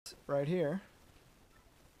chest right here.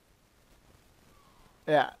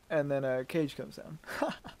 Yeah, and then a cage comes down.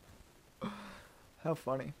 How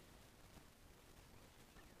funny.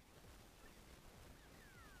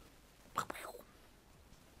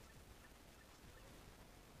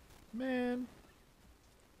 Man.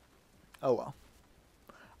 Oh well.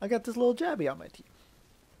 I got this little jabby on my team.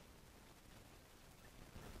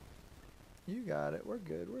 You got it. We're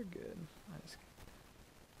good. We're good. Nice.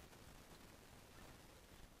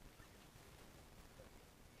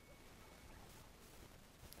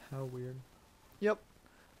 How weird. Yep.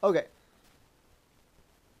 Okay.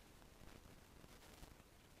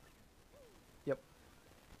 Yep.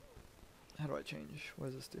 How do I change? What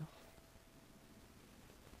does this do?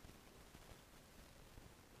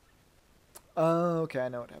 Oh, okay. I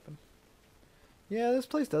know what happened. Yeah, this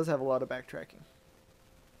place does have a lot of backtracking.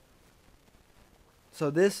 So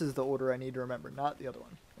this is the order I need to remember, not the other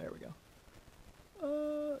one. There we go.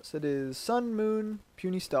 So it is Sun, Moon,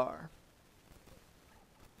 Puny Star.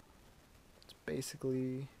 It's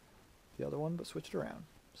basically the other one, but switched around.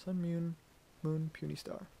 Sun, Moon, Moon, Puny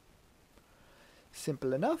Star.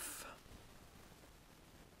 Simple enough.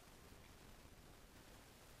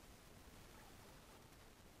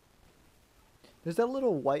 There's that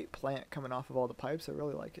little white plant coming off of all the pipes. I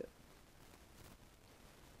really like it.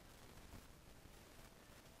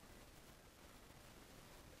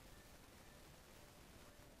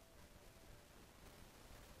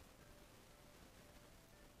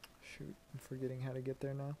 Shoot, I'm forgetting how to get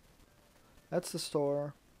there now. That's the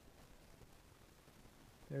store.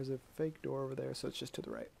 There's a fake door over there, so it's just to the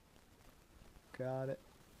right. Got it.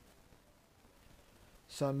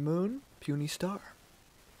 Sun, Moon, Puny Star.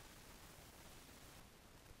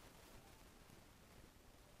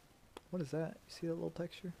 What is that? You see that little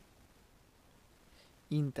texture?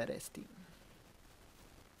 Interesting.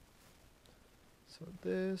 So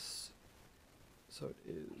this... So it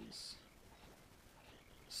is...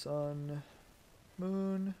 Sun,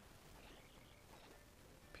 Moon,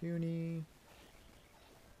 Puny,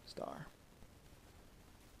 Star.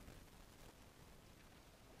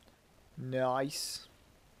 Nice.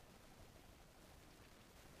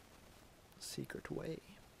 Secret way.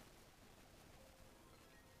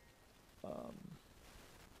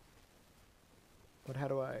 But how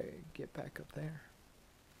do I get back up there?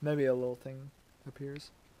 Maybe a little thing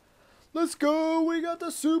appears. Let's go! We got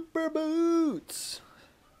the super boots!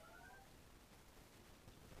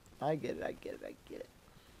 I get it, I get it, I get it.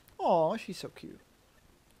 Aw, she's so cute.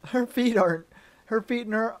 Her feet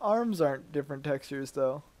and her arms aren't different textures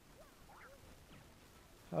though.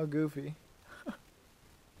 How goofy.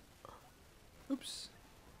 Oops.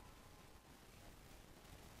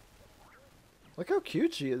 Look how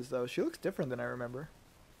cute she is though. She looks different than I remember.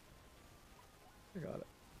 I got it.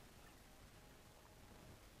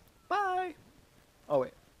 Bye! Oh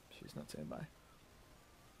wait, she's not saying bye.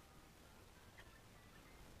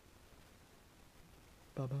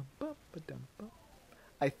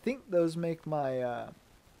 I think those make my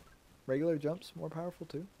regular jumps more powerful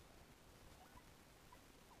too.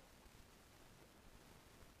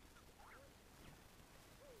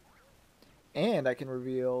 And I can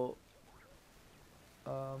reveal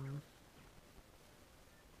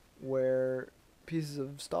where pieces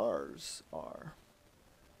of stars are.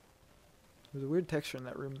 There's a weird texture in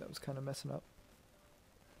that room that was kind of messing up.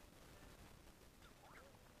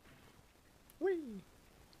 Whee!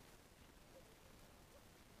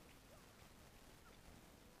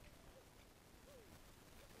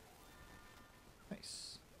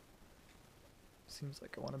 Nice. Seems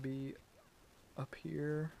like I want to be up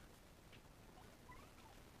here.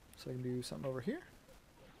 So I can do something over here.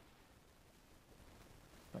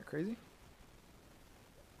 Not crazy?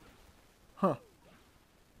 Huh.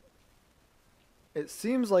 It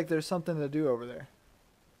seems like there's something to do over there.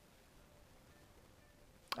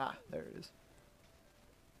 Ah, there it is.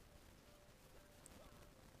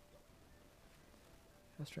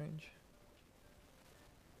 How strange.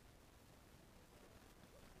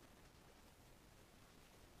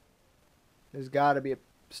 There's got to be a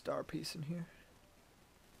star piece in here.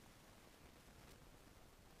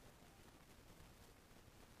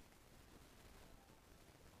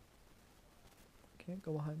 Can't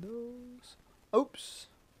go behind those. Oops.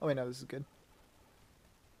 Oh wait, no, this is good.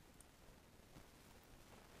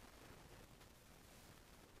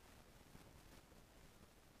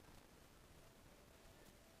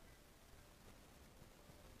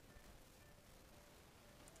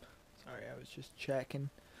 Sorry, I was just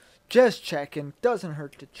checking. Just checking. Doesn't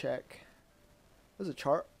hurt to check. There's a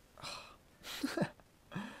chart.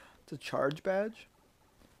 It's a charge badge.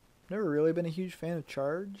 Never really been a huge fan of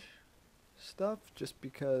charge. stuff just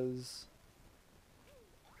because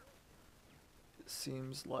it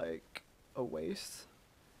seems like a waste.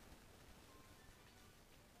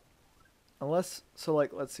 Unless, so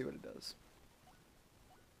like, let's see what it does.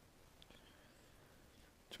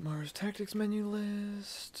 Tomorrow's tactics menu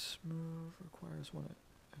list. Move requires 1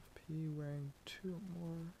 FP wearing 2 or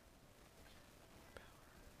more. Power.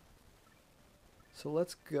 So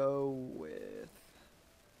let's go with.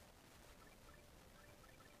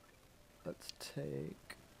 Let's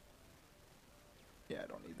take. Yeah, I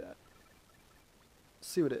don't need that.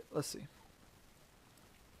 See what it. Let's see.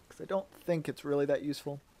 Because I don't think it's really that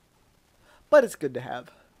useful. But it's good to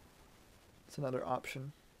have. It's another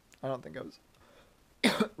option. I don't think I was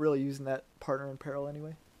really using that partner in peril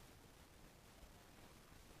anyway.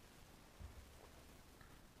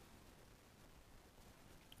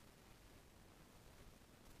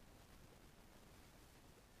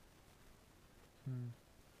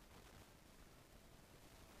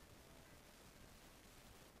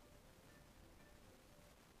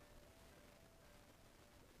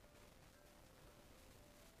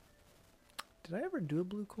 Did I ever do a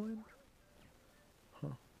blue coin? Huh.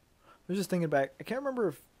 I was just thinking back. I can't remember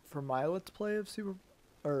if for my Let's Play of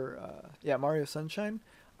Mario Sunshine,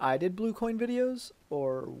 I did blue coin videos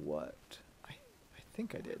or what. I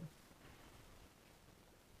think I did.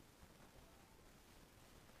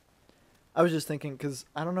 I was just thinking because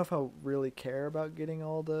I don't know if I really care about getting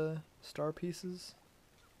all the star pieces.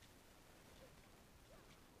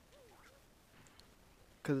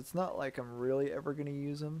 Because it's not like I'm really ever going to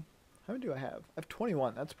use them. How many do I have? I have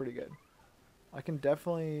 21. That's pretty good. I can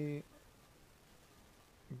definitely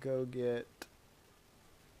go get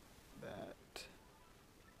that.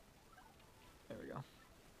 There we go.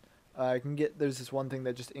 I can get, there's this one thing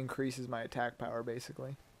that just increases my attack power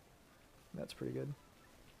basically. That's pretty good.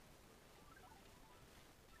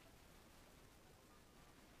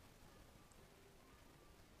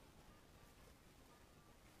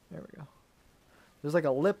 There we go. There's like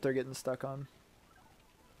a lip they're getting stuck on.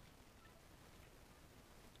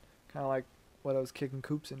 Kind of like what I was kicking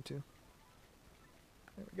Koops into.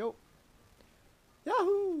 There we go.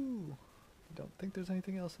 Yahoo! Don't think there's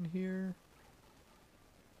anything else in here.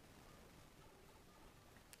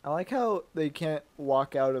 I like how they can't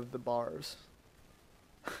walk out of the bars.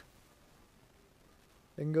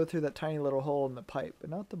 They can go through that tiny little hole in the pipe, but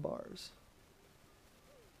not the bars.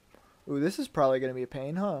 Ooh, this is probably going to be a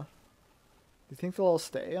pain, huh? Do you think they'll all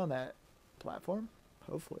stay on that platform?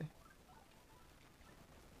 Hopefully.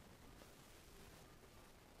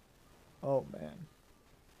 Oh, man.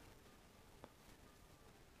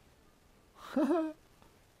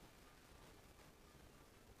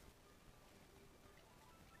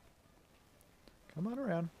 Come on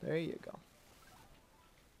around. There you go.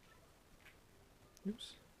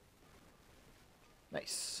 Oops.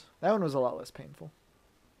 Nice. That one was a lot less painful.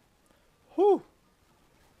 Whew.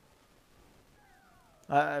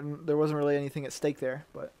 There wasn't really anything at stake there,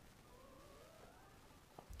 but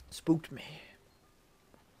spooked me.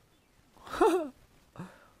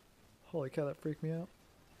 Holy cow, that freaked me out.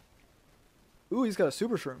 Ooh, he's got a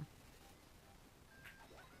super shroom.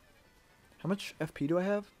 How much FP do I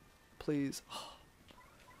have? Please. Oh,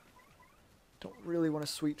 don't really want a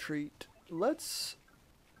sweet treat. Let's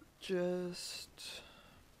just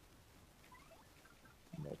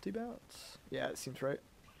multi-bounce. Yeah, it seems right.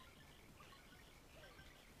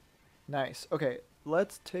 Nice. Okay,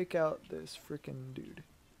 let's take out this freaking dude.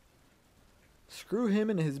 Screw him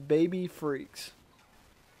and his baby freaks.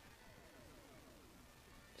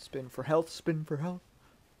 Spin for health, spin for health.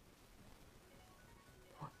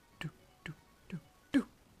 Do.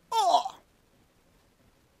 Oh!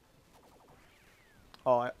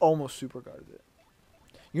 Oh, I almost super guarded it.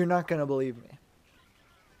 You're not gonna believe me.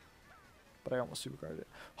 But I almost super guarded it.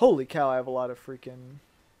 Holy cow, I have a lot of freaking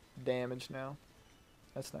damage now.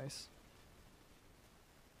 That's nice.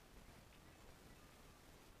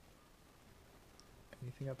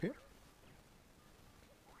 Anything up here?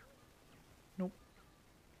 Nope.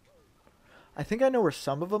 I think I know where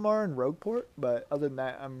some of them are in Rogueport, but other than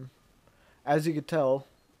that, as you could tell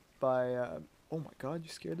by, oh my god, you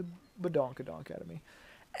scared the badonkadonk out of me.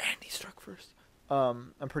 And he struck first.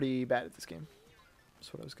 I'm pretty bad at this game.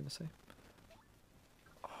 That's what I was going to say.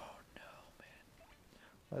 Oh no, man.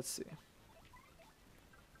 Let's see.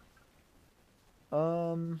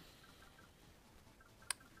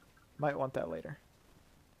 Might want that later.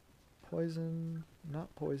 Poison,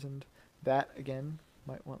 not poisoned. That again,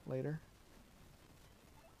 might want later.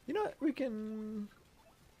 You know what? We can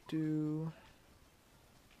do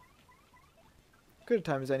good a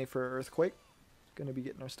time as any for Earthquake. Gonna be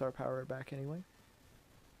getting our star power back anyway.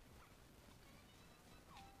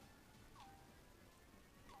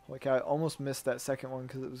 Like, I almost missed that second one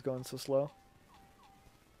because it was going so slow.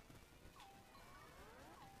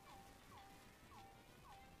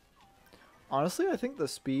 Honestly, I think the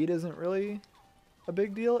speed isn't really a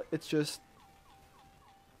big deal. It's just...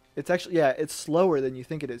 It's actually... Yeah, it's slower than you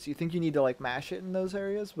think it is. You think you need to, like, mash it in those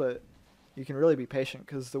areas, but you can really be patient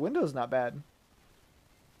because the window's not bad.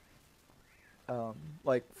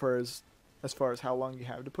 Like, for as far as how long you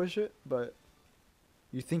have to push it, but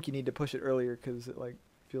you think you need to push it earlier because it, like,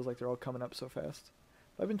 feels like they're all coming up so fast.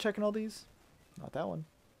 I've been checking all these. Not that one.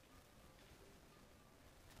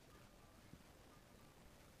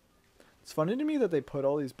 It's funny to me that they put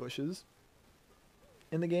all these bushes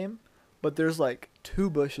in the game, but there's like 2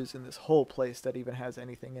 bushes in this whole place that even has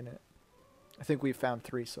anything in it. I think we've found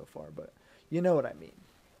 3 so far, but you know what I mean.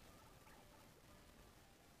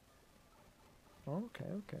 Okay,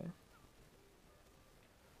 okay.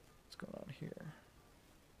 What's going on here?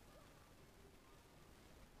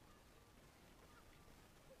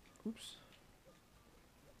 Oops.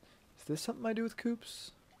 Is this something I do with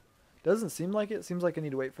coops? Doesn't seem like it. Seems like I need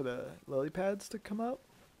to wait for the lily pads to come up.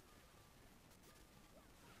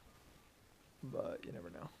 But you never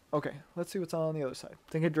know. Okay, let's see what's on the other side.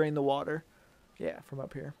 I think I drained the water. Yeah, from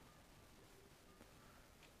up here.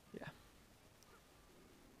 Yeah.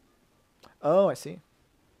 Oh, I see.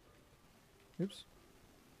 Oops.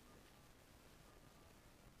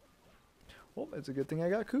 Well, it's a good thing I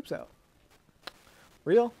got coops out.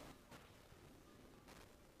 Real?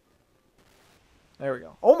 There we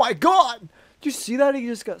go. Oh my god! Did you see that? He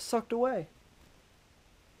just got sucked away.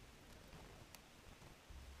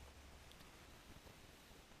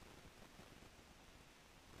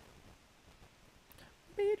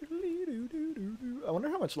 I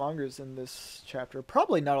wonder how much longer is in this chapter.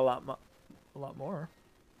 Probably not a lot more.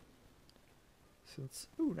 Since,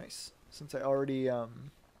 ooh, nice. Since I already, ooh,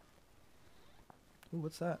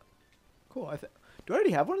 what's that? Cool. Do I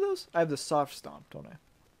already have one of those? I have the soft stomp, don't I?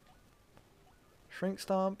 Shrink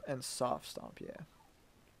stomp and soft stomp, yeah.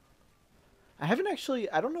 I haven't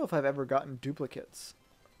actually, I don't know if I've ever gotten duplicates.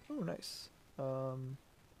 Oh, nice. You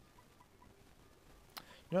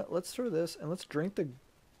know what, let's throw this and let's drink the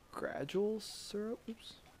gradual syrup.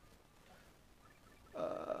 Oops.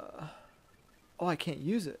 Oh, I can't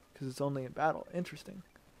use it because it's only in battle. Interesting.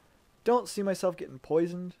 Don't see myself getting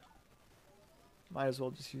poisoned. Might as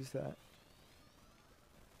well just use that.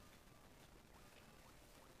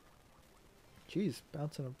 Jeez,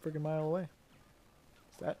 bouncing a freaking mile away.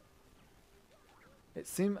 Is that? It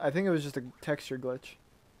seemed, I think it was just a texture glitch.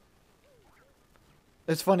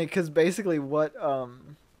 It's funny because basically what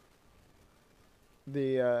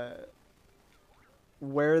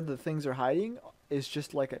where the things are hiding is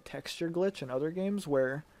just like a texture glitch in other games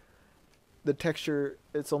where the texture,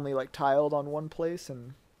 it's only like tiled on one place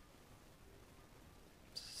and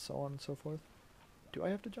so on and so forth. Do I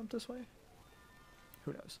have to jump this way?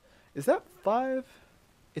 Who knows? Is that 5?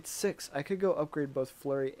 It's 6. I could go upgrade both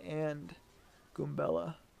Flurry and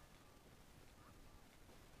Goombella.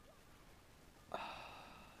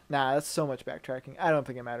 Nah, that's so much backtracking. I don't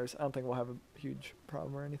think it matters. I don't think we'll have a huge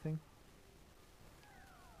problem or anything.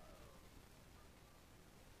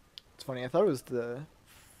 It's funny, I thought it was the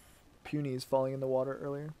punies falling in the water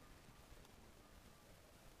earlier.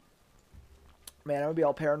 Man, I would be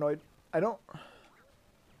all paranoid.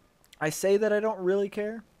 I say that I don't really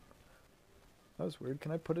care. That was weird.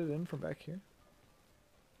 Can I put it in from back here?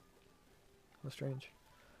 How strange.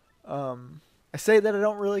 I say that I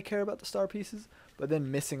don't really care about the star pieces, but then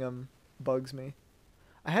missing them bugs me.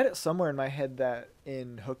 I had it somewhere in my head that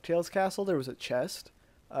in Hooktail's castle there was a chest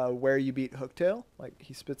where you beat Hooktail. Like,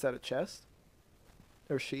 he spits out a chest.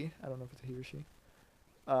 Or she. I don't know if it's a he or she.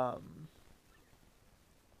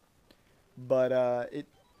 But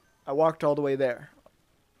I walked all the way there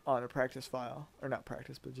on a practice file. Or not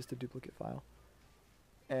practice, but just a duplicate file.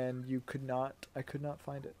 And I could not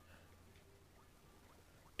find it.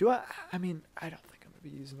 I mean, I don't think I'm going to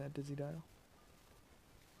be using that Dizzy Dial.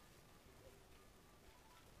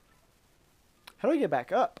 How do I get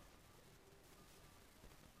back up?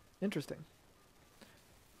 Interesting.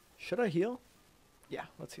 Should I heal? Yeah,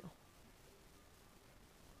 let's heal.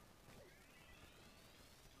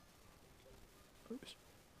 Oops.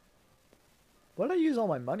 What did I use all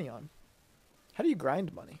my money on? How do you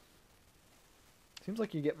grind money? Seems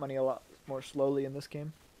like you get money a lot more slowly in this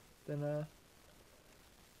game than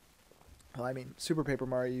well, I mean, Super Paper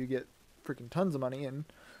Mario, you get freaking tons of money, and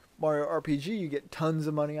Mario RPG, you get tons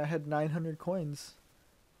of money. I had 900 coins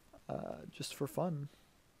just for fun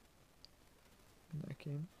in that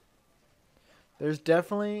game. There's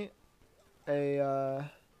definitely a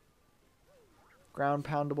ground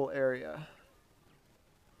poundable area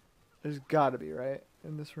There's gotta be, right?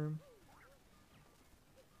 In this room.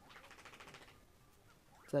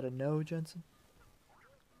 Is that a no, Jensen?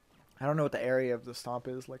 I don't know what the area of the stomp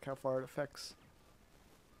is, like how far it affects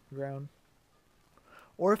the ground.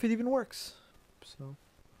 Or if it even works. So,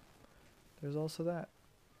 there's also that.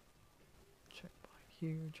 Checkpoint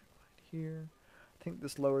here, checkpoint here. I think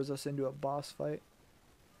this lowers us into a boss fight.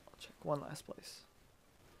 I'll check one last place.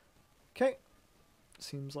 Okay.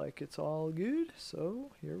 Seems like it's all good, so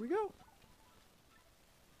here we go.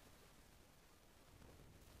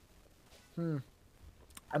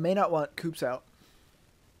 I may not want Coops out.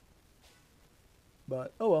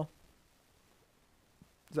 But, oh well.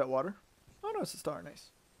 Is that water? Oh no, it's a star. Nice.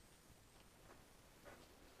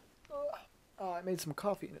 I made some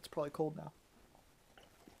coffee and it's probably cold now.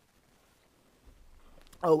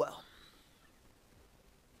 Oh well.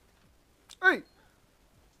 Hey!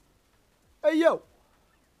 Hey yo!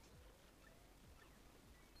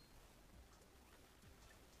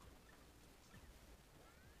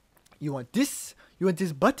 You want this? You want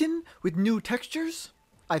this button with new textures?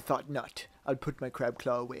 I thought not. I'll put my crab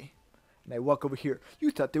claw away. And I walk over here. You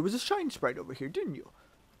thought there was a shine sprite over here, didn't you?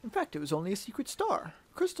 In fact, it was only a secret star.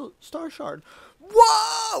 Crystal star shard.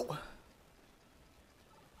 Whoa!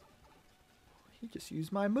 He just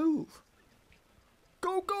used my move.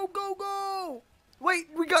 Go, go, go, go! Wait,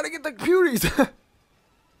 we gotta get the cuties!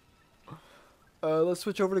 Let's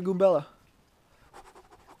switch over to Goombella.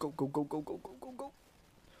 Go, go, go, go, go, go, go, go.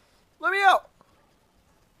 Let me out!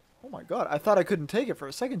 Oh my god, I thought I couldn't take it for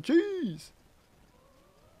a second. Jeez!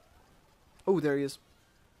 Oh, there he is.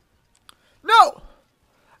 No!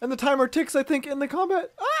 And the timer ticks, I think, in the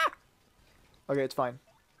combat. Ah! Okay, it's fine.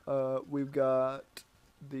 We've got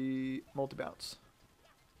the multi-bounce.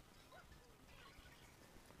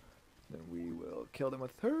 Then we will kill them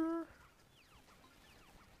with her.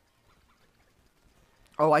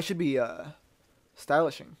 Oh, I should be,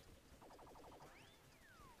 stylishing.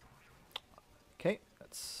 Okay,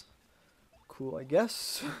 that's cool, I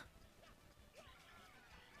guess.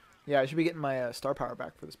 Yeah, I should be getting my star power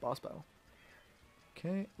back for this boss battle.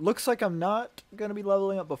 Okay, looks like I'm not going to be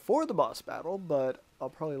leveling up before the boss battle, but I'll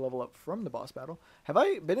probably level up from the boss battle. Have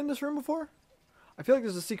I been in this room before? I feel like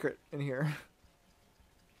there's a secret in here.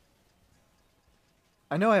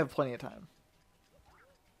 I know I have plenty of time.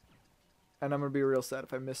 And I'm going to be real sad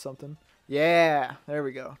if I miss something. Yeah, there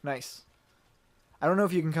we go. Nice. I don't know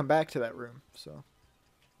if you can come back to that room, so.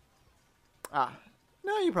 Ah,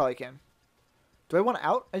 no, you probably can. Do I want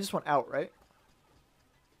out? I just want out, right?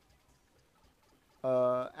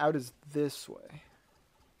 Out is this way.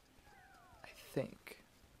 I think.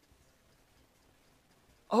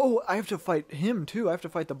 Oh, I have to fight him too. I have to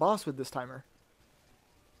fight the boss with this timer.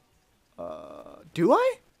 Do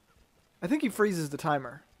I? I think he freezes the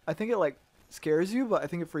timer. I think it like scares you, but I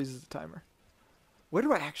think it freezes the timer. Where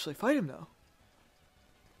do I actually fight him though?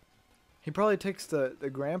 He probably takes the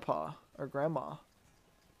grandpa or grandma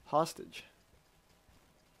hostage.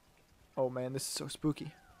 Oh man, this is so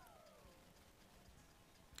spooky.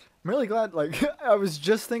 I'm really glad, like, I was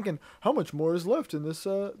just thinking, how much more is left in this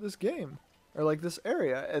this game? Or like this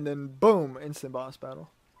area, and then boom, instant boss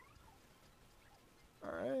battle.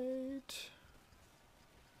 Alright.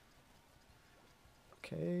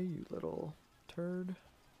 Okay, you little turd.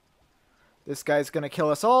 This guy's gonna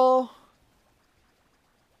kill us all.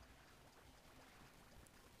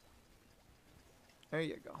 There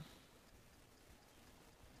you go.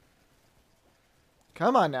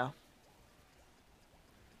 Come on now.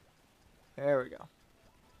 There we go.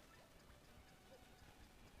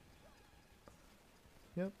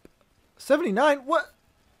 Yep. 79? What?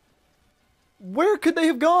 Where could they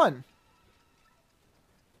have gone?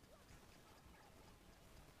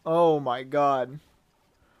 Oh my god.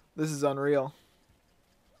 This is unreal.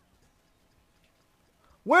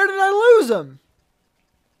 Where did I lose them?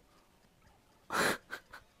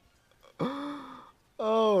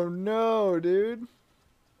 Oh no, dude.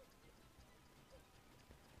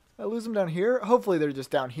 I lose them down here? Hopefully they're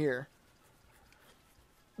just down here.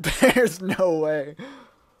 There's no way.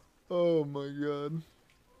 Oh my god.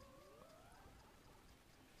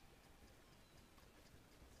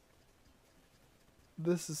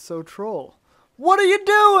 This is so troll. What are you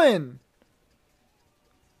doing?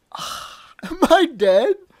 Am I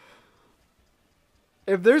dead?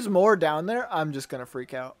 If there's more down there, I'm just gonna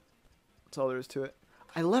freak out. That's all there is to it.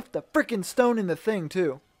 I left the freaking stone in the thing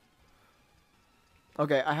too.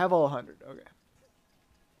 Okay, I have all 100. Okay.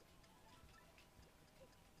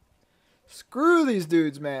 Screw these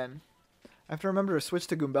dudes, man. I have to remember to switch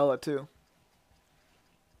to Goombella too.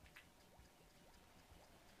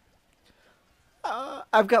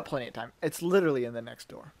 I've got plenty of time. It's literally in the next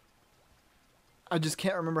door. I just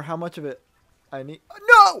can't remember how much of it I need.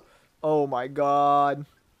 No! Oh my god.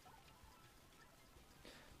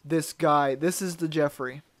 This guy. This is the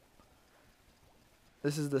Jeffrey.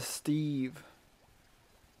 This is the Steve.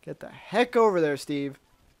 Get the heck over there, Steve.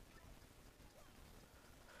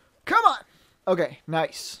 Come on! Okay,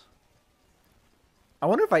 nice. I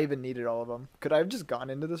wonder if I even needed all of them. Could I have just gone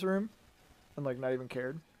into this room and like not even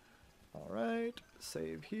cared? Alright,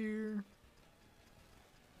 save here.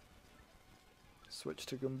 Switch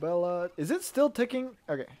to Goombella. Is it still ticking?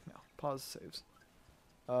 Okay, no. Pause saves.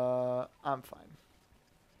 I'm fine.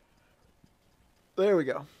 There we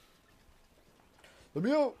go. Let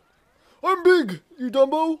me out. I'm big, you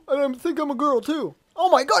Dumbo, and I think I'm a girl too. Oh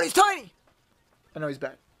my god, he's tiny! I know he's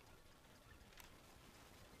bad.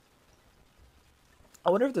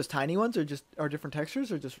 I wonder if those tiny ones are different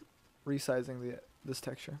textures or just resizing this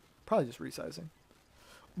texture. Probably just resizing.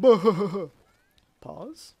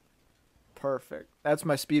 Pause. Perfect. That's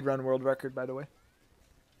my speedrun world record, by the way.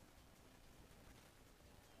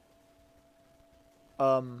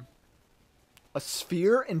 A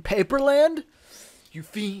sphere in Paperland? You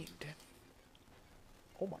fiend.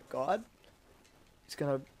 Oh my god. He's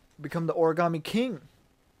gonna become the origami king.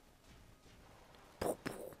 Oh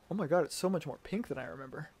my god, it's so much more pink than I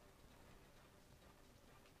remember.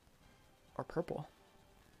 Or purple.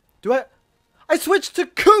 I switched to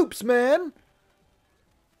Coops, man!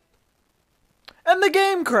 And the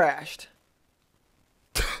game crashed.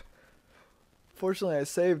 Fortunately, I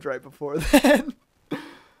saved right before then.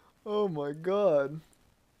 Oh my god.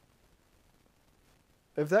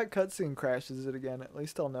 If that cutscene crashes it again, at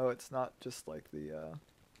least I'll know it's not just like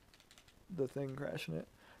the thing crashing it.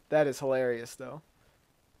 That is hilarious, though.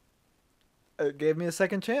 It gave me a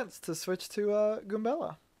second chance to switch to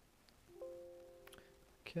Goombella.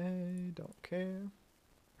 Okay, don't care.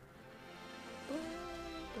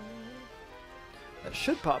 That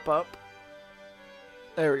should pop up.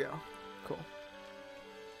 There we go. Cool.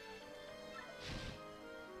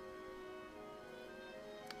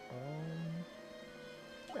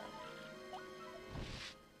 Yeah.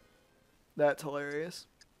 That's hilarious.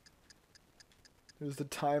 There's the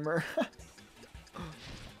timer.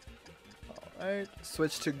 Alright,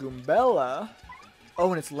 switch to Goombella.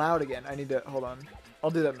 Oh, and it's loud again. I need to, hold on.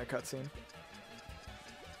 I'll do that in a cutscene.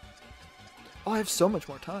 Oh, I have so much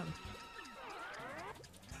more time.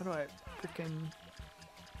 How do I freaking...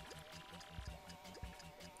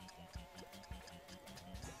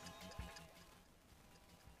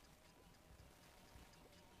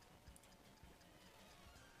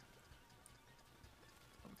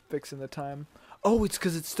 I'm fixing the time. Oh, it's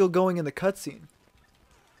because it's still going in the cutscene.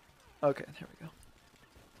 Okay, there we go.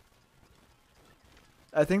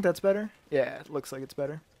 I think that's better. Yeah, it looks like it's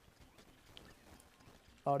better.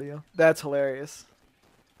 Audio. That's hilarious.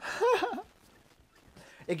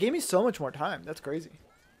 It gave me so much more time. That's crazy.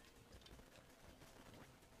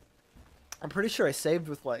 I'm pretty sure I saved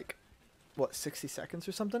with like, what, 60 seconds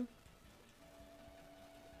or something?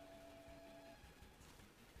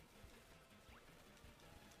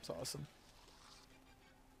 It's awesome.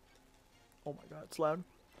 Oh my god, it's loud.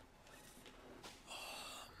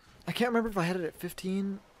 I can't remember if I had it at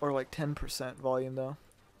 15 or like 10% volume though.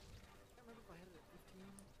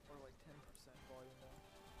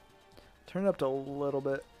 Turn it up to a little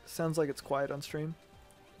bit. Sounds like it's quiet on stream.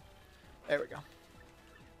 There we go.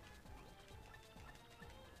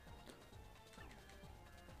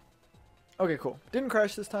 Okay, cool. Didn't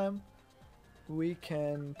crash this time. We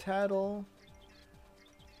can tattle.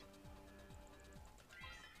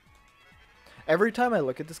 Every time I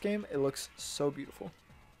look at this game, it looks so beautiful.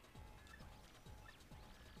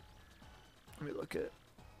 Let me look at it.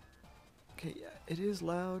 Okay, yeah, it is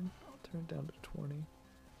loud. I'll turn it down to 20.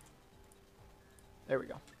 There we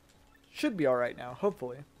go. Should be alright now,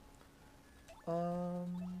 hopefully.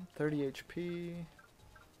 30 HP.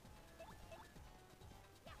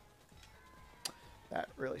 That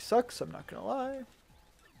really sucks, I'm not gonna lie.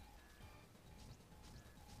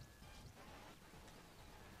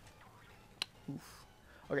 Oof.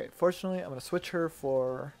 Okay, fortunately, I'm gonna switch her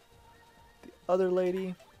for the other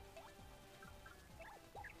lady.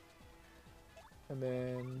 And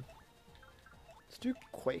then let's do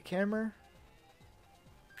Quake Hammer.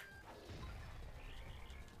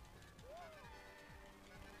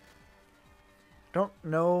 Don't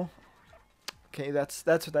know. Okay, that's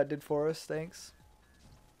what that did for us. Thanks.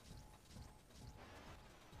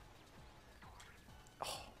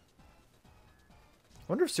 Oh. I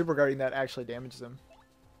wonder if super guarding that actually damages him.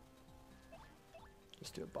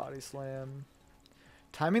 Just do a body slam.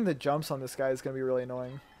 Timing the jumps on this guy is going to be really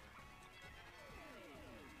annoying.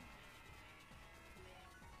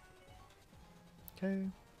 Okay.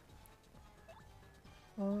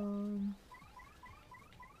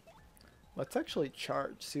 Let's actually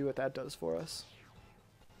charge, see what that does for us.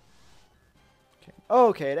 Okay. Oh,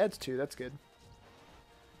 okay, it adds 2. That's good.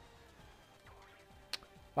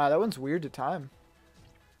 Wow, that one's weird to time.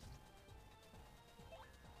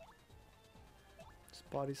 Just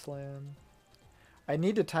body slam. I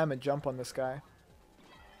need to time a jump on this guy.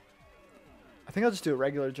 I think I'll just do a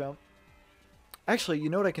regular jump. Actually, you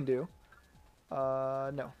know what I can do?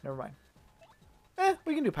 No, never mind.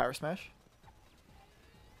 We can do Power Smash.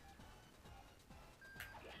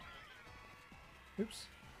 Oops.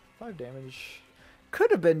 5 damage.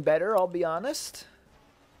 Could have been better, I'll be honest.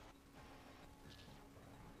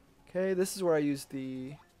 Okay, this is where I use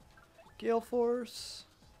the Gale Force.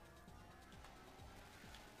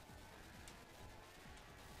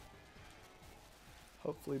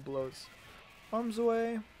 Hopefully blows arms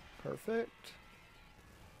away. Perfect.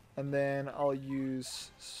 And then I'll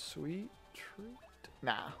use Sweet Treat.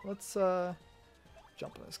 Nah, let's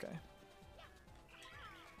jump on this guy.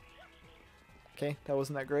 Okay, that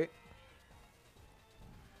wasn't that great.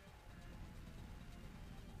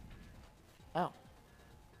 Ow.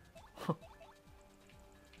 I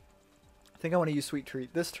think I want to use Sweet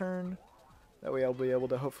Treat this turn. That way I'll be able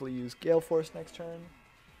to hopefully use Gale Force next turn.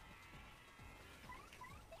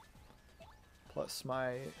 Plus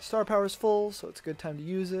my star power is full, so it's a good time to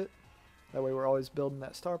use it. That way we're always building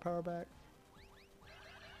that star power back.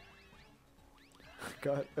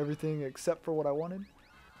 Got everything except for what I wanted.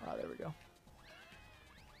 Ah, there we go.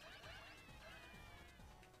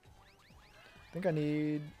 I think I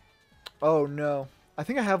need... Oh, no. I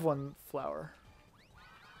think I have 1 flower.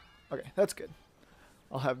 Okay, that's good.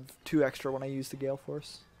 I'll have 2 extra when I use the Gale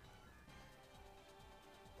Force.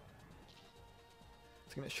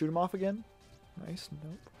 It's going to shoot him off again. Nice.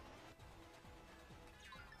 Nope.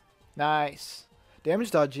 Nice.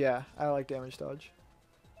 Damage dodge, yeah. I like damage dodge.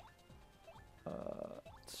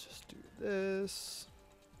 Let's just do this.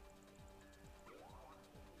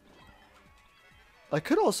 I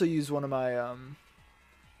could also use one of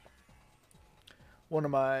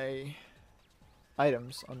my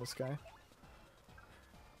items on this guy.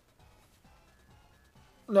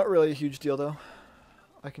 Not really a huge deal though.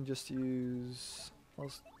 I can just use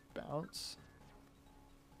bounce.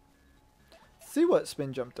 See what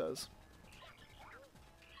spin jump does.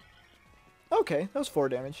 Okay, that was 4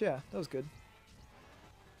 damage. Yeah, that was good.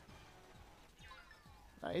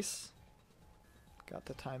 Nice. Got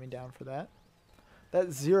the timing down for that.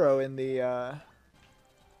 That 0 in the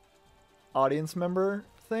audience member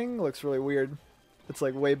thing looks really weird. It's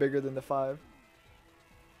like way bigger than the 5.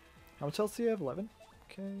 How much else do you have? 11?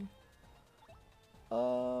 Okay.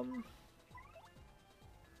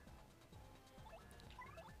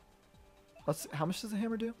 Let's see, how much does the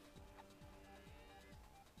hammer do?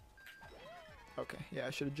 Okay, yeah, I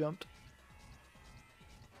should have jumped.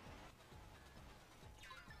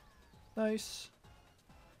 Nice.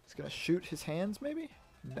 He's gonna shoot his hands, maybe?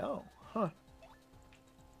 No. Huh.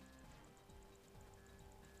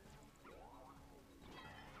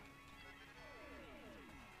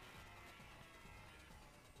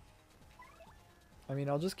 I mean,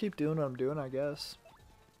 I'll just keep doing what I'm doing, I guess.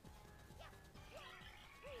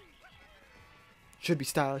 Should be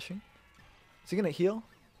stylishing. Is he gonna heal?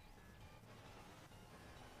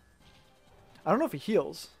 I don't know if he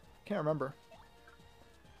heals. Can't remember.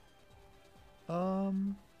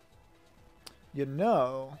 You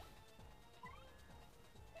know,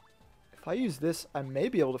 if I use this, I may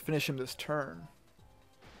be able to finish him this turn.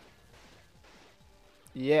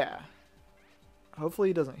 Yeah. Hopefully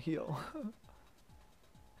he doesn't heal.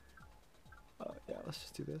 Yeah, let's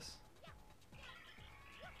just do this.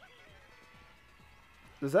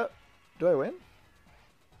 Does that... Do I win?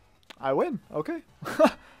 I win. Okay.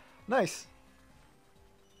 Nice.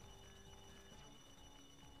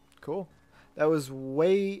 Cool. That was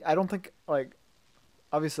way... I don't think, like...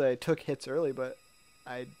 Obviously, I took hits early, but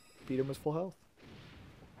I beat him with full health.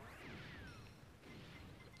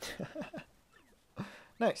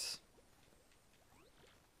 Nice.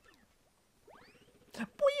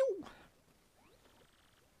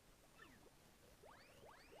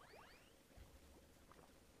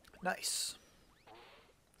 Nice.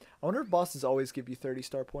 I wonder if bosses always give you 30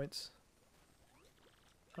 star points.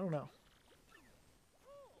 I don't know.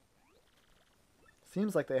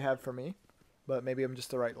 Seems like they have for me, but maybe I'm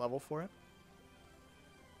just the right level for it.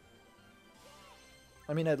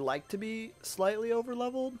 I mean, I'd like to be slightly over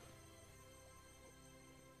leveled,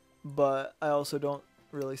 but I also don't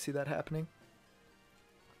really see that happening.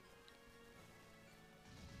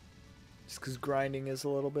 Just because grinding is a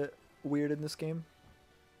little bit weird in this game.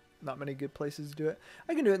 not many good places to do it.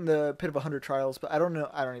 I can do it in the Pit of 100 Trials, but I don't know.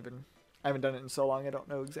 I haven't done it in so long. I don't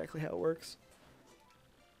know exactly how it works.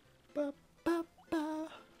 Ba, ba, ba.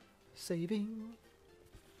 Saving.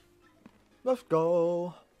 Let's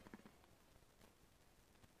go.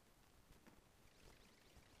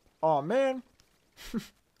 Oh man.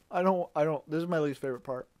 I don't. This is my least favorite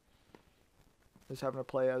part. Is having to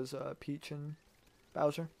play as Peach and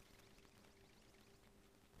Bowser.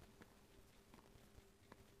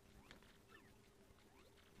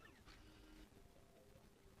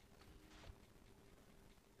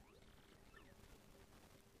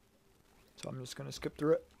 So I'm just gonna skip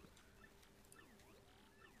through it.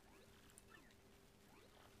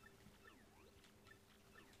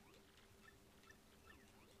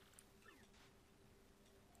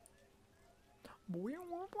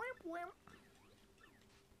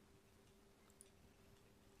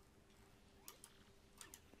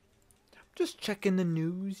 Just checking the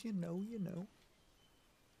news, you know.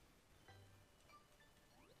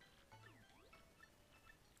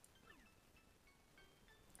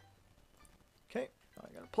 Okay, now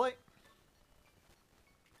I gotta play.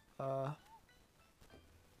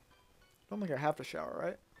 Don't think I have to shower,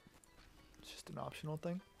 right? It's just an optional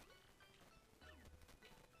thing.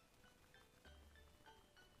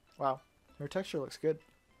 Wow, her texture looks good.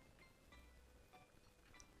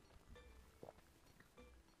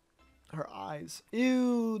 Her eyes.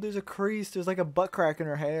 Ew, there's a crease. There's like a butt crack in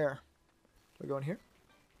her hair. Do I go in here?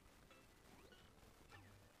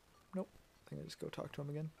 Nope. I think I just go talk to him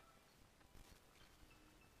again.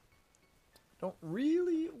 Don't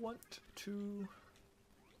really want to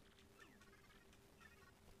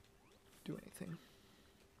do anything.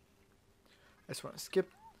 I just want to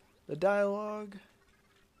skip the dialogue.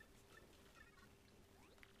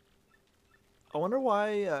 I wonder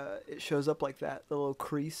why it shows up like that, the little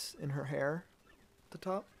crease in her hair at the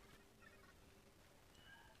top.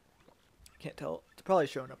 Can't tell. It's probably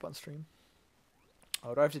showing up on stream.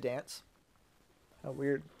 Oh, do I have to dance? How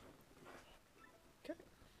weird. Okay.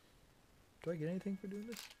 Do I get anything for doing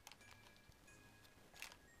this?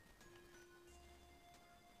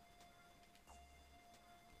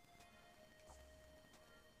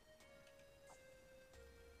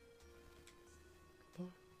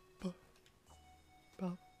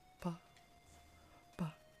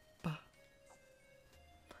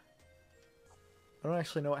 I don't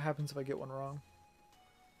actually know what happens if I get one wrong.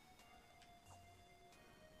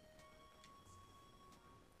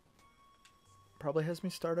 Probably has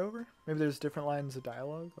me start over. Maybe there's different lines of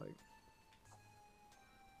dialogue. Like,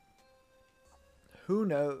 who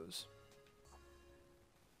knows?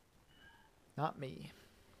 Not me.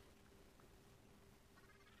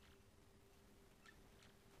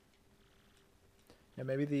 Yeah,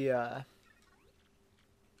 maybe the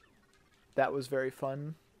that was very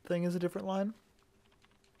fun thing is a different line.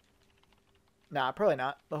 Nah, probably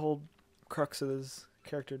not. The whole crux of his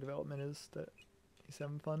character development is that he's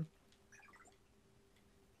having fun.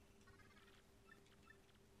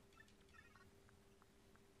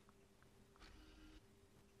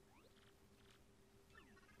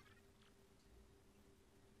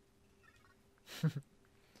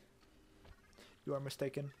 You are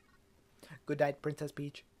mistaken. Good night, Princess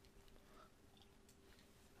Peach.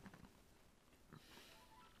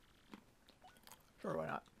 Sure, why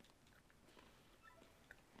not?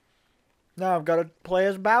 Now I've got to play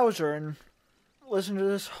as Bowser and listen to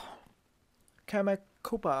this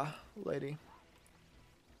Kamakupa lady.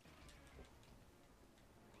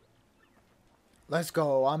 Let's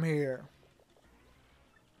go, I'm here.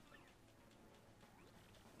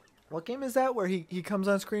 What game is that where he comes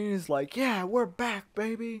on screen and he's like, yeah, we're back,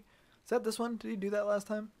 baby. Is that this one? Did he do that last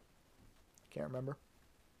time? Can't remember.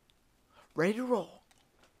 Ready to roll.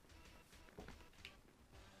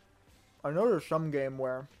 I know there's some game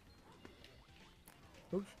where...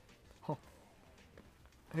 Oops. Huh.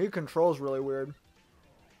 He controls really weird.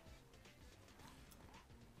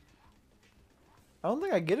 I don't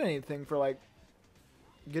think I get anything for, like,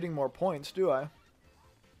 getting more points, do I?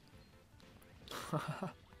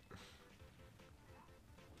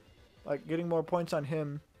 Like, getting more points on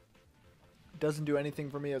him doesn't do anything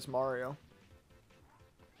for me as Mario.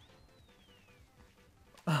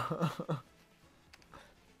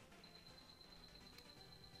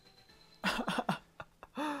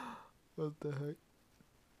 What the heck?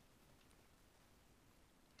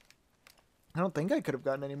 I don't think I could have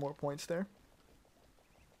gotten any more points there.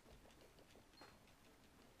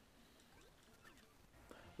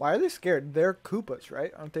 Why are they scared? They're Koopas,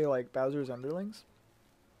 right? Aren't they like Bowser's underlings?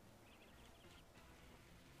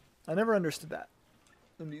 I never understood that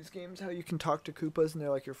in these games, how you can talk to Koopas and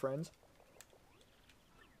they're like your friends.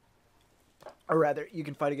 Or rather, you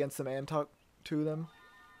can fight against them and talk to them.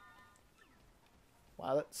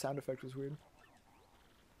 Wow, that sound effect was weird.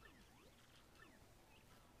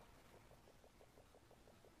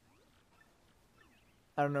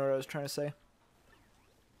 I don't know what I was trying to say.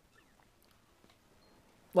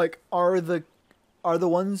 Like, are the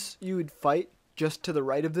ones you would fight just to the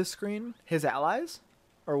right of this screen his allies?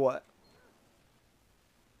 Or what?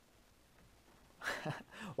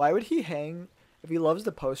 Why would he hang... If he loves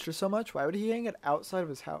the poster so much, why would he hang it outside of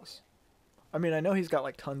his house? I mean, I know he's got,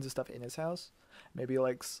 like, tons of stuff in his house. Maybe he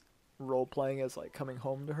likes role-playing as, like, coming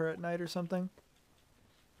home to her at night or something.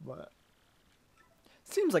 But...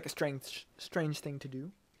 Seems like a strange thing to do.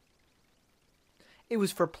 It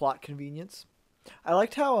was for plot convenience. I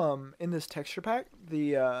liked how, in this texture pack,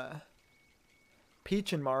 the,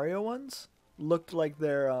 Peach and Mario ones looked like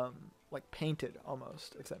they're, like, painted,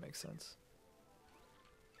 almost, if that makes sense.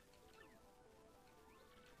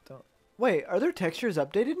 Wait, are their textures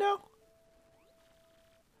updated now?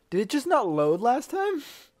 Did it just not load last time?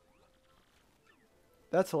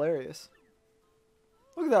 That's hilarious.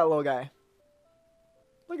 Look at that little guy.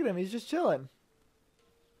 Look at him, he's just chilling.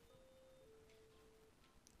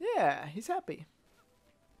 Yeah, he's happy.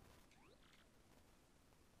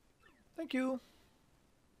 Thank you.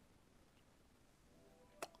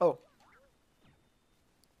 Oh.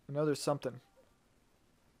 I know there's something.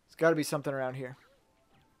 There's got to be something around here.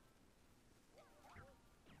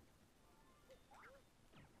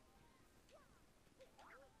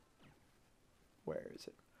 Where is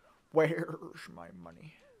it? Where's my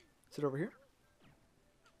money? Is it over here?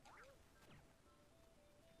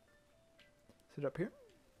 Is it up here?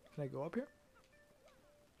 Can I go up here?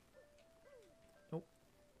 Nope.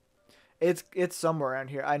 It's somewhere around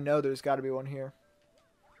here. I know there's got to be one here.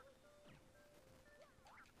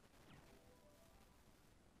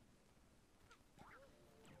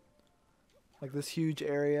 Like this huge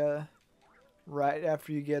area right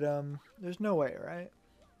after you get there's no way, right?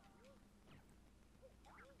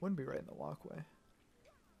 Wouldn't be right in the walkway.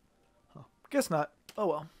 Huh. Guess not. Oh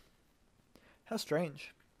well. How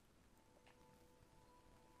strange.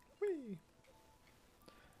 Whee.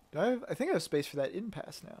 I think I have space for that in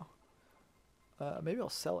pass now. Maybe I'll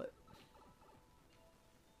sell it.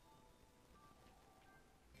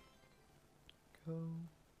 Go.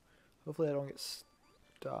 Hopefully I don't get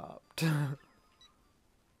stopped. Out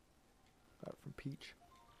from Peach.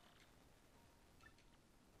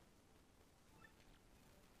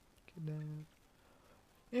 Kidnap.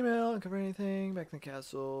 Email, uncover anything, back in the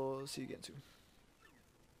castle, see you again soon.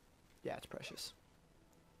 Yeah, it's precious.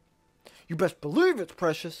 You best believe it's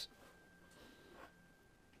precious!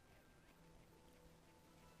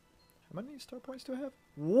 How many star points do I have?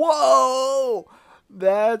 Whoa!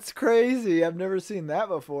 That's crazy. I've never seen that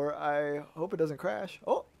before. I hope it doesn't crash.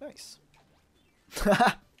 Oh, nice.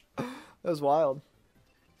 That was wild.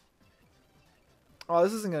 Oh,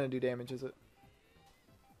 this isn't going to do damage, is it?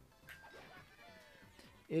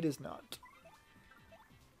 It is not.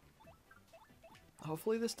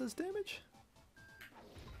 Hopefully this does damage.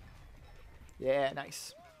 Yeah,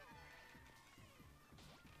 nice.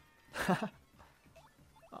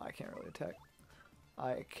 Oh, I can't really attack.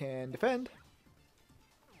 I can defend.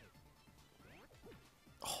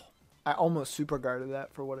 Oh, I almost super guarded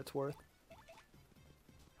that for what it's worth.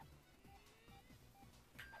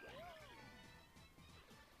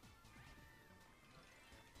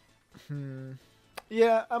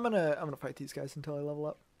 Yeah, I'm gonna fight these guys until I level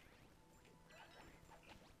up.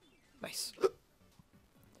 Nice.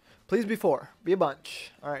 Please be 4. Be a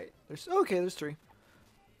bunch. Alright. There's 3.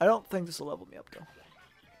 I don't think this will level me up though.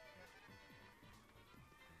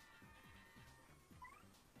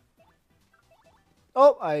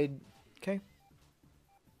 Oh, okay.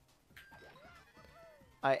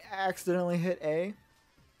 I accidentally hit A.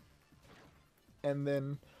 And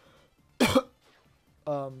then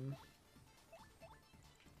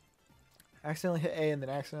accidentally hit A and then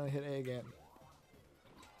accidentally hit A again.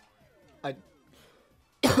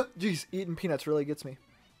 Jeez, eating peanuts really gets me.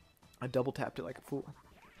 I double tapped it like a fool.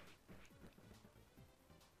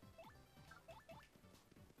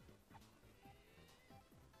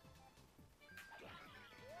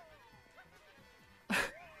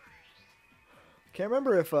 Can't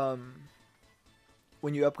remember if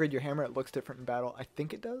when you upgrade your hammer it looks different in battle. I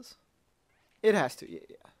think it does. It has to, yeah.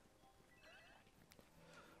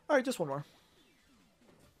 Alright, just one more.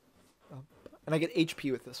 Oh, and I get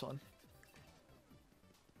HP with this one.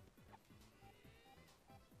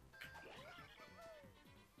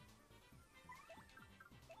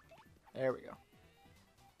 There we go.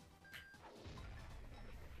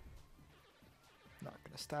 Not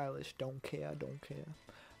gonna stylish. Don't care.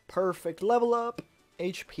 Perfect. Level up.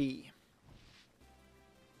 HP.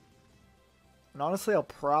 And honestly, I'll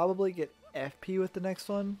probably get FP with the next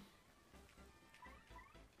one.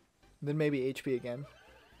 Then maybe HP again.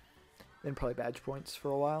 Then probably badge points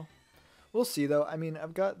for a while. We'll see, though. I mean,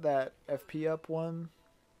 I've got that FP up one.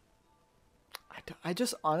 I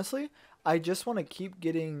just, honestly, I just want to keep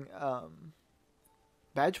getting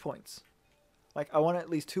badge points. Like, I want at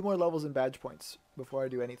least 2 more levels in badge points before I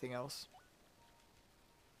do anything else.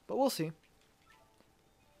 But we'll see.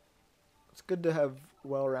 It's good to have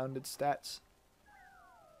well-rounded stats.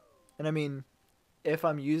 And I mean, if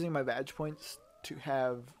I'm using my badge points to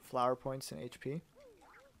have flower points and HP,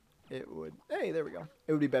 it would... Hey, there we go.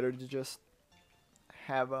 It would be better to just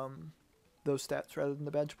have those stats rather than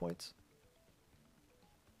the badge points.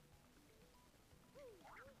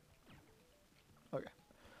 Okay.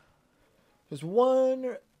 There's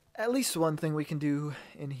at least one thing we can do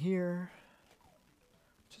in here.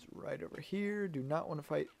 Which is right over here. Do not want to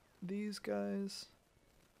fight these guys.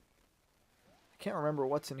 I can't remember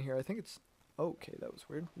what's in here. I think it's... Okay, that was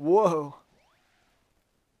weird. Whoa!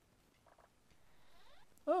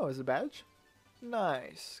 Oh, is it a badge?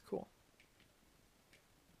 Nice. Cool.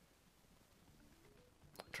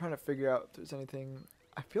 I'm trying to figure out if there's anything...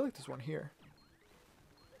 I feel like there's one here.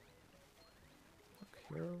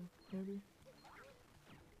 Hero, maybe?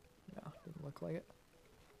 No, doesn't look like it.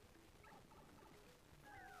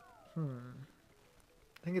 I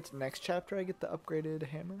think it's next chapter I get the upgraded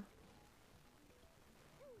hammer.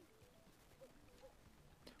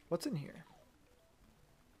 What's in here?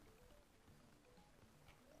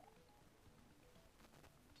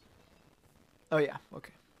 Oh yeah,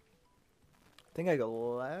 okay. I think I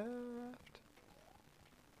go left.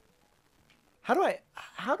 How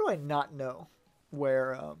do I not know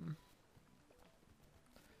where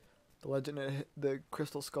the Legend of the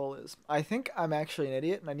Crystal Skull is? I think I'm actually an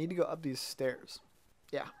idiot and I need to go up these stairs.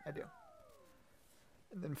 Yeah, I do.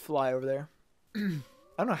 And then fly over there. I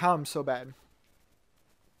don't know how I'm so bad.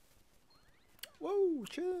 Whoa,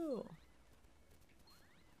 chill.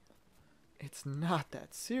 It's not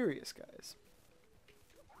that serious, guys.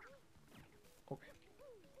 Okay.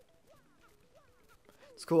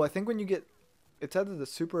 It's cool. I think when you get... It's either the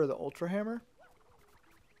super or the ultra hammer.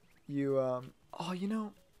 You, oh, you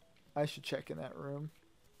know, I should check in that room.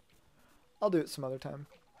 I'll do it some other time.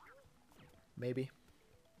 Maybe.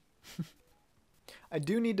 I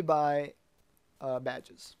do need to buy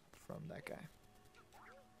badges from that guy.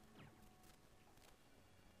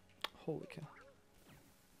 Holy cow.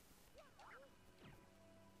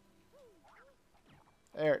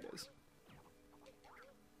 There it is.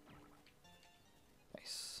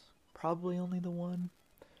 Nice. Probably only the one.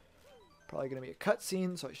 Probably going to be a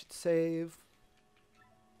cutscene, so I should save.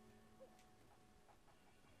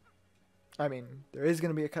 I mean, there is going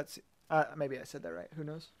to be a cutscene. Maybe I said that right. Who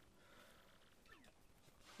knows?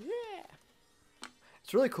 Yeah.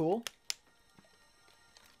 It's really cool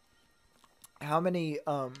how many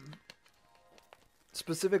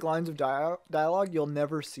specific lines of dialogue you'll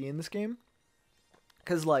never see in this game.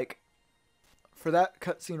 Because, like, for that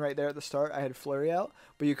cutscene right there at the start, I had Flurry out,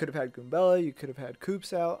 but you could have had Goombella, you could have had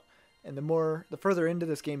Koops out, and the further into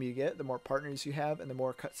this game you get, the more partners you have, and the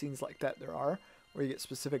more cutscenes like that there are, where you get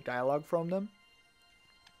specific dialogue from them.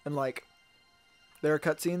 And, like, there are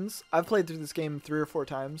cutscenes. I've played through this game 3 or 4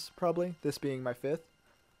 times, probably, this being my 5th.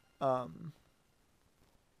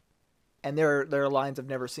 And there are lines I've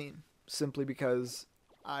never seen, simply because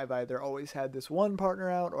I've either always had this one partner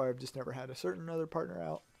out, or I've just never had a certain other partner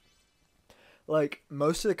out. Like,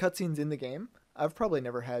 most of the cutscenes in the game, I've probably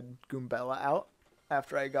never had Goombella out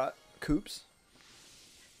after I got Koops.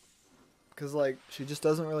 Because, like, she just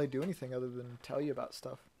doesn't really do anything other than tell you about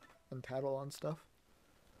stuff and tattle on stuff.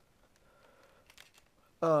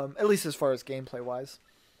 At least as far as gameplay-wise.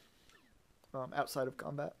 Outside of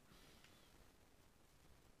combat.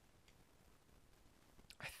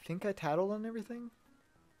 I think I tattled on everything.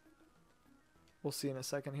 We'll see in a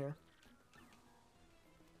second here.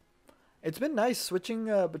 It's been nice switching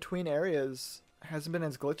between areas. Hasn't been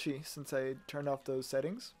as glitchy since I turned off those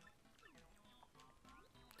settings.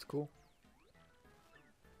 It's cool.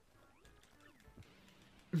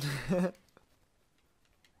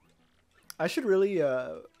 I should really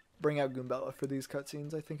bring out Goombella for these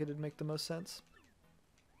cutscenes. I think it'd make the most sense.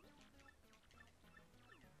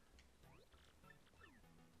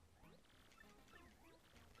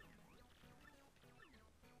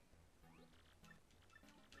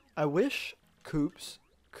 I wish Koops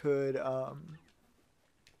could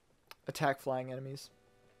attack flying enemies.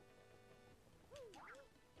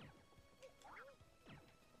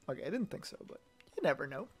 Okay, I didn't think so, but you never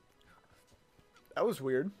know. That was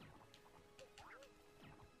weird.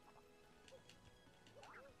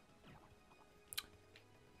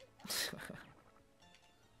 There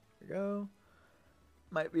we go.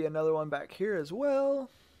 Might be another one back here as well.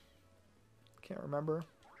 Can't remember.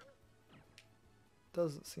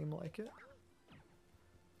 Doesn't seem like it.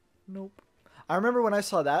 Nope. I remember when I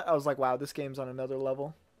saw that, I was like, wow, this game's on another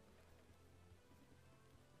level.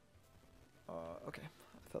 Okay.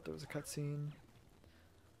 I thought there was a cutscene.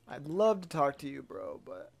 I'd love to talk to you, bro,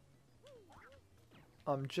 but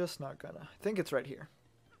I'm just not gonna. I think it's right here.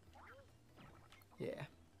 Yeah.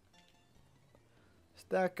 Just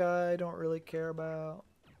that guy I don't really care about.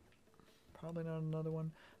 Probably not another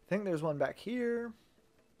one. I think there's one back here.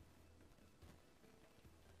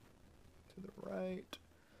 To the right.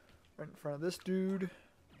 Right in front of this dude.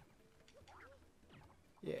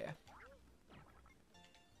 Yeah.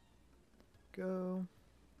 Go.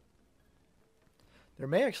 There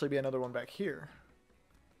may actually be another one back here.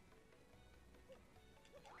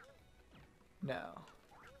 No.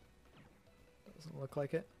 Doesn't look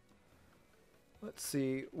like it. Let's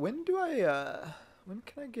see. When do I, when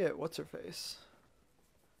can I get, what's her face?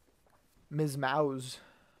 Ms. Mouse.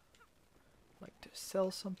 Like to sell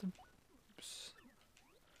something. Oops.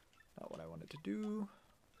 Not what I wanted to do.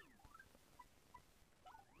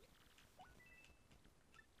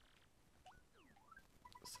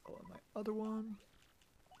 Sell on my other one.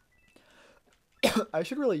 I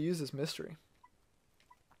should really use this mystery.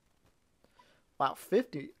 Wow,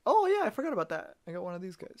 50. Oh yeah, I forgot about that. I got one of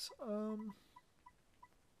these guys.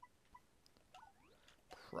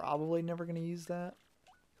 Probably never gonna use that.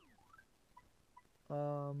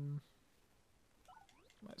 Might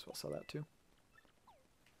as well sell that too.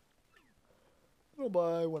 I'll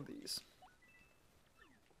buy one of these.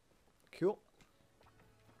 Cool.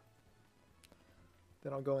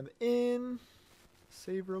 Then I'll go in the inn.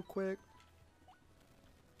 Save real quick.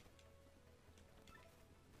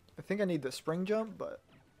 I think I need the spring jump, but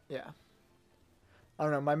yeah. I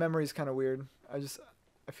don't know, my memory's kind of weird. I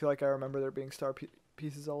feel like I remember there being star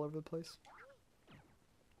pieces all over the place.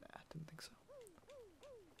 Nah, didn't think so.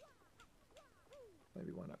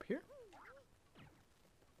 Maybe one up here?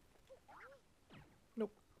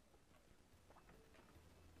 Nope.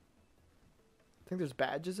 I think there's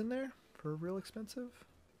badges in there for real expensive.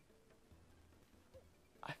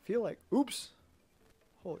 I feel like, oops.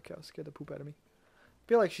 Holy cow, scared the poop out of me. I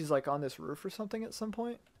feel like she's like on this roof or something at some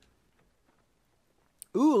point.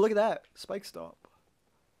 Ooh, look at that. Spike stomp.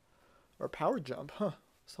 Or power jump, huh.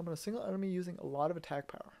 Summon a single enemy using a lot of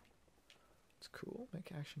attack power. It's cool.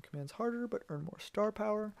 Make action commands harder, but earn more star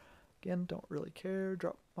power. Again, don't really care.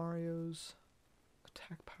 Drop Mario's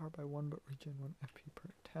attack power by 1, but regen 1 FP per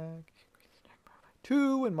attack. Increase attack power by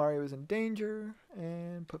 2 when Mario is in danger.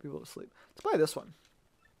 And put people to sleep. Let's buy this one.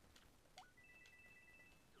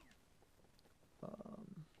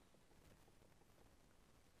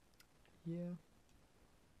 Yeah.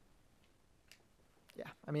 Yeah,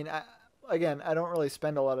 I mean, again, I don't really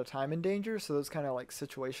spend a lot of time in danger, so those kind of like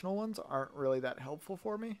situational ones aren't really that helpful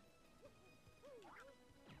for me.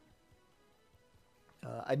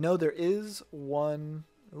 I know there is one,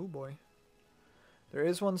 oh boy. There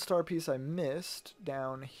is one star piece I missed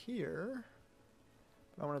down here.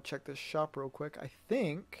 I want to check this shop real quick. I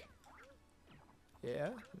think,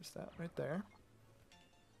 yeah, there's that right there.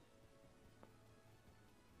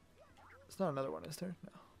 There's not another one, is there?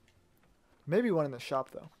 No. Maybe one in the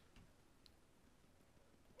shop, though.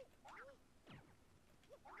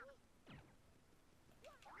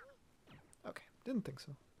 Okay, didn't think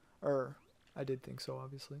so. Or, I did think so,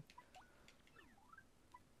 obviously.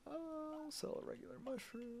 I'll sell a regular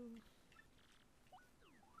mushroom.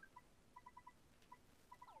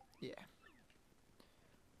 Yeah.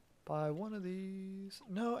 Buy one of these.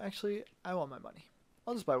 No, actually, I want my money.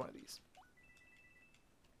 I'll just buy one of these.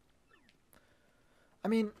 I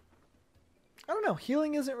mean, I don't know.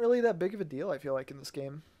 Healing isn't really that big of a deal, I feel like, in this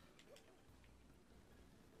game.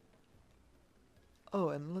 Oh,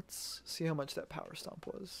 and let's see how much that power stomp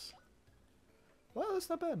was. Well, that's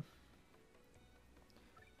not bad.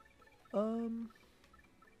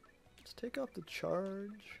 Let's take off the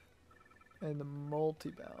charge and the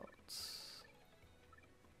multi-bounce.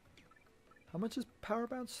 How much is power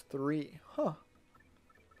bounce? 3. Huh.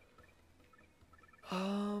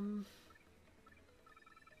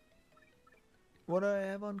 What do I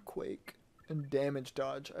have on Quake? And damage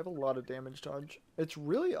dodge. I have a lot of damage dodge. It's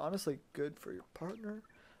really honestly good for your partner.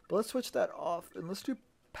 But let's switch that off and let's do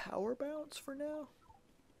power bounce for now.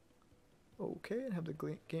 Okay, and have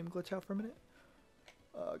the game glitch out for a minute.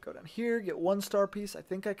 Go down here, get 1 star piece. I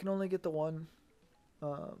think I can only get the one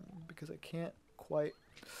because I can't quite.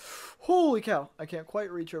 Holy cow! I can't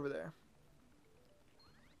quite reach over there.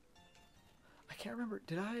 I can't remember.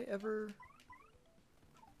 Did I ever...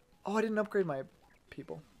 Oh, I didn't upgrade my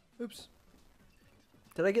people. Oops.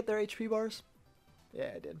 Did I get their HP bars? Yeah,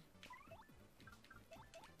 I did.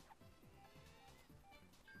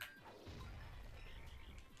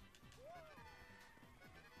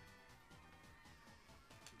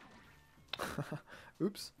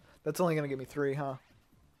 Oops. That's only going to give me 3, huh?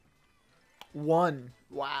 1.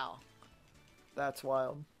 Wow. That's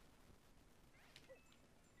wild.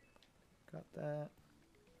 Got that.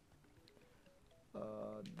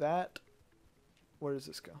 That. Where does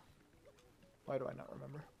this go? Why do I not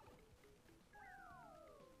remember?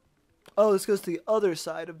 Oh, this goes to the other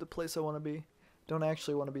side of the place I want to be. Don't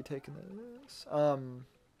actually want to be taking this.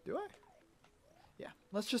 Do I? Yeah.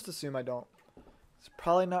 Let's just assume I don't. There's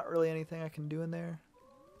probably not really anything I can do in there.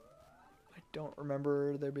 I don't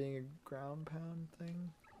remember there being a ground pound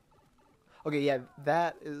thing. Okay, yeah,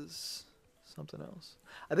 that is something else.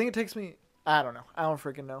 I think it takes me... I don't know. I don't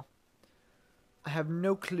freaking know. I have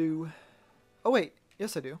no clue. Oh, wait.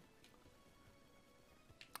 Yes, I do.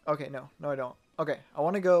 Okay, no. No, I don't. Okay, I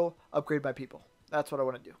want to go upgrade my people. That's what I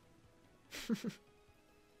want to do.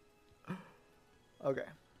 Okay.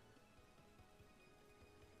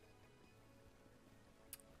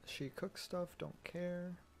 She cooks stuff. Don't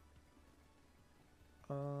care.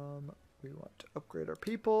 We want to upgrade our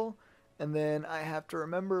people. And then I have to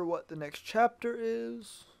remember what the next chapter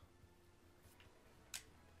is.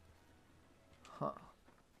 Huh.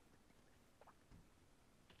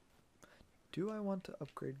 Do I want to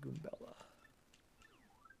upgrade Goombella?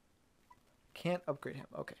 Can't upgrade him.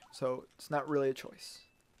 Okay, so it's not really a choice.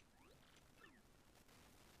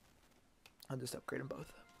 I'll just upgrade them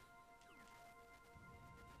both.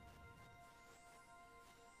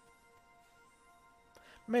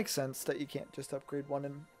 Makes sense that you can't just upgrade one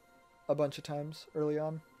in a bunch of times early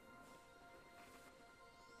on.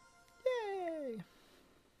 Yay!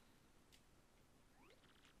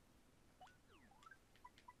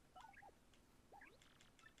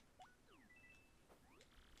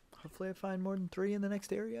 Hopefully I find more than 3 in the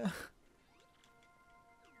next area.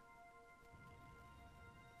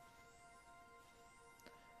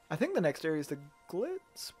 I think the next area is the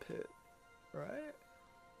Glitz Pit, right?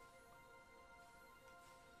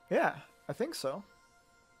 Yeah, I think so.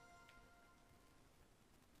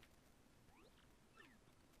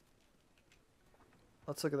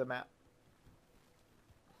 Let's look at the map.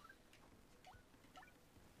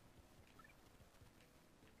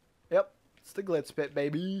 Yep, it's the Glitz Pit,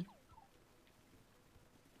 baby.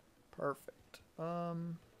 Perfect.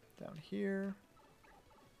 Down here.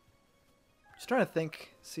 Just trying to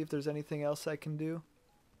think, see if there's anything else I can do.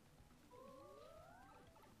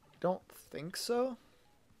 Don't think so.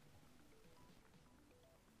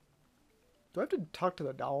 Do I have to talk to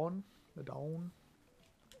the Don? The Don?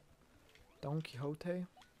 Don Quixote?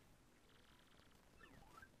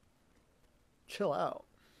 Chill out.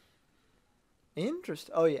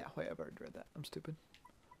 Interesting. Oh yeah, wait, I've already read that. I'm stupid.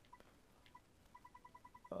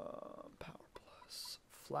 Power Plus.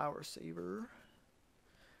 Flower Saver.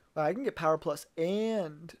 Wow, I can get Power Plus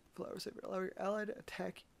and Flower Saver. Allow your ally to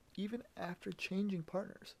attack even after changing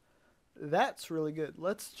partners. That's really good.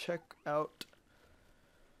 Let's check out...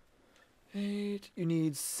 8. You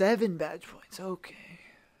need 7 badge points. Okay.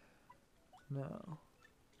 No.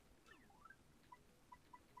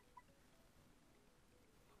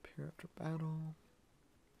 Appear after battle.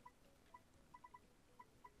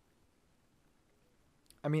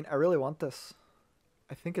 I mean, I really want this.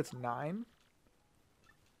 I think it's 9.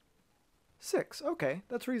 6. Okay,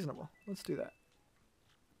 that's reasonable. Let's do that.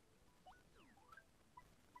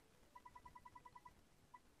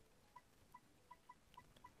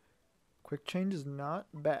 Quick change is not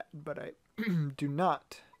bad, but I do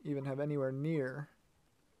not even have anywhere near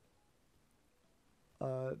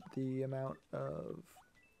the amount of...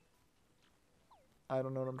 I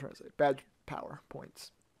don't know what I'm trying to say. Badge power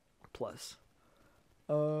points plus.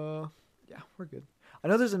 Yeah, we're good. I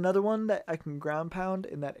know there's another one that I can ground pound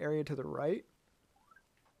in that area to the right,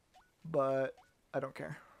 but I don't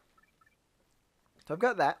care. So I've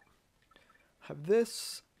got that. Have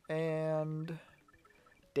this and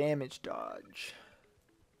damage dodge.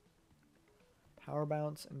 Power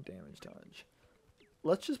bounce and damage dodge.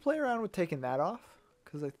 Let's just play around with taking that off,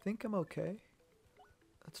 because I think I'm okay.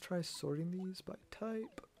 Let's try sorting these by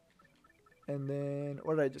type. And then,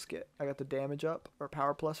 what did I just get? I got the damage up, or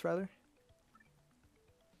power plus rather.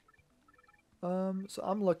 So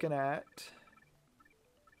I'm looking at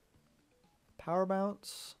power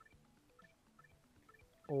bounce,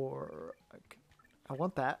 or I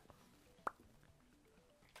want that.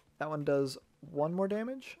 That one does 1 more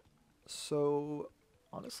damage. So,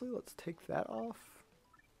 honestly, let's take that off.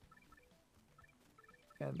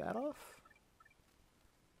 And that off.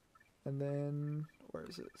 And then, where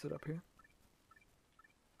is it? Is it up here?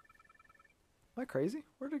 Am I crazy?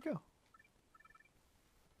 Where'd it go?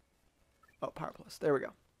 Oh, Power Plus. There we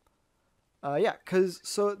go. Yeah,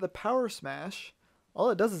 so the Power Smash,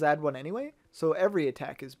 all it does is add 1 anyway. So every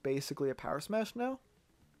attack is basically a Power Smash now.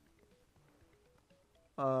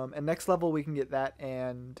 And next level we can get that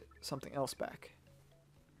and something else back.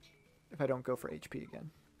 If I don't go for HP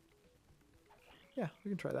again. Yeah, we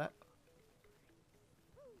can try that.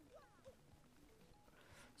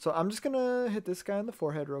 So I'm just going to hit this guy in the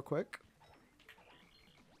forehead real quick.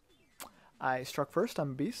 I struck first.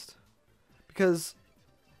 I'm a beast. Because,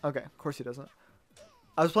 okay, of course he doesn't.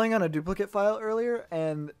 I was playing on a duplicate file earlier,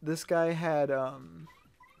 and this guy had,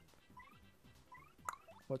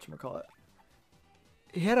 whatchamacallit?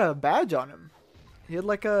 He had a badge on him. He had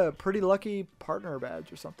like a pretty lucky partner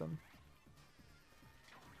badge or something.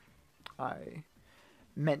 I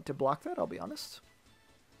meant to block that, I'll be honest.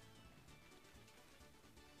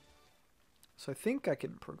 So I think I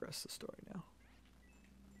can progress the story now.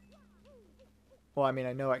 Well, I mean,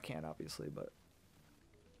 I know I can, obviously, but...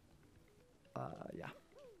 yeah.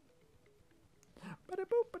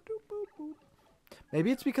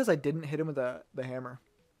 Maybe it's because I didn't hit him with the hammer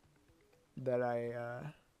that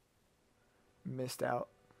I missed out.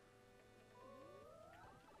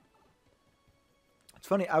 It's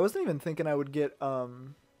funny, I wasn't even thinking I would get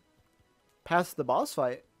past the boss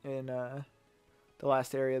fight in the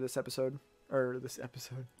last area of this episode. Or this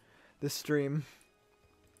stream.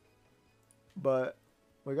 But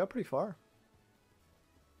we got pretty far.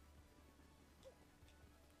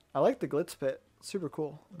 I like the Glitz Pit. Super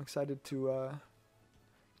cool. I'm excited to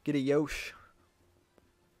get a Yosh.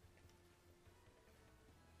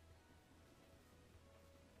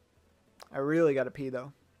 I really got to pee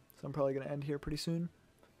though. So I'm probably going to end here pretty soon.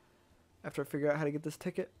 After I figure out how to get this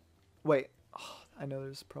ticket. Wait. Oh, I know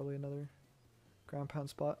there's probably another ground pound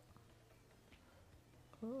spot.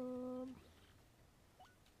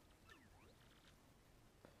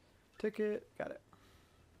 Ticket. Got it.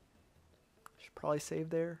 Should probably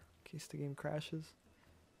save there in case the game crashes.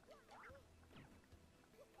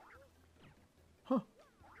 Huh.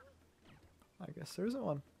 I guess there isn't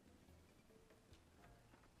one.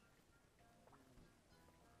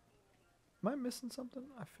 Am I missing something?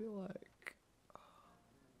 I feel like...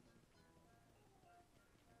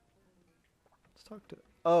 Let's talk to...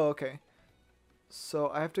 Oh, okay. So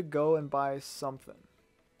I have to go and buy something.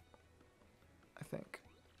 I think.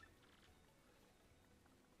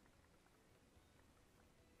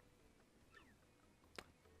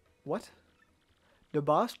 What? The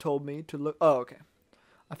boss told me to look... Oh, okay.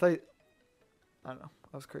 I thought... I don't know.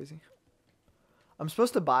 I was crazy. I'm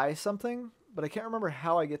supposed to buy something, but I can't remember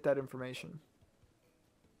how I get that information.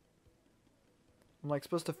 I'm like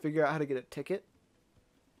supposed to figure out how to get a ticket.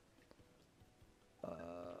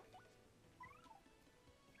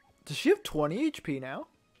 Does she have 20 HP now?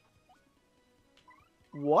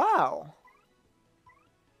 Wow.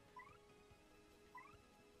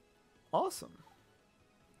 Awesome.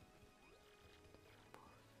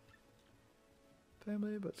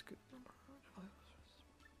 Family, but it's good.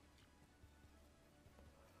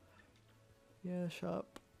 Yeah,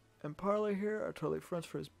 shop and parlor here are totally fronts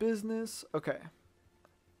for his business. Okay.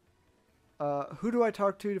 Who do I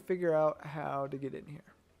talk to figure out how to get in here?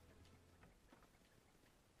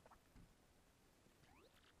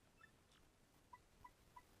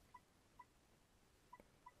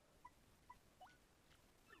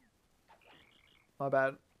 My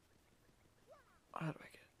bad. How do I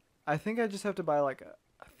get it? I think I just have to buy like a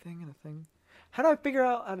thing and a thing. How do I figure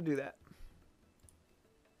out how to do that?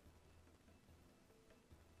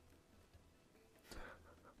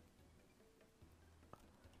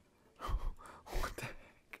 What the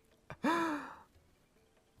heck?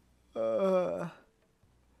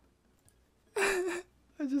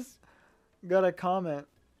 I just got a comment.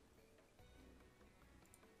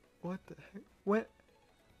 What the heck? When?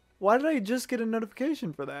 Why did I just get a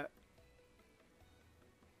notification for that?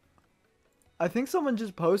 I think someone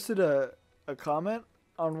just posted a comment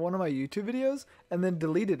on one of my YouTube videos and then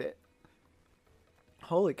deleted it.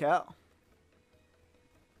 Holy cow.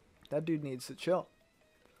 That dude needs to chill.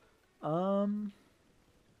 Is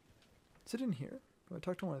it in here? Do I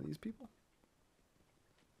talk to one of these people?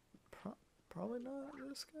 Probably not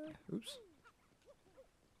this guy. Oops.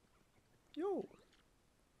 Yo.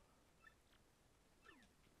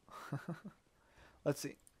 Let's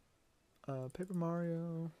see. Paper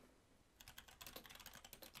Mario.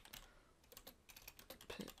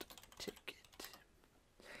 Pit.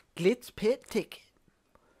 Glitz pit ticket.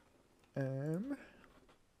 I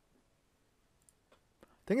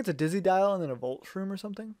think it's a dizzy dial and then a volt shroom or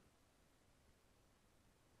something.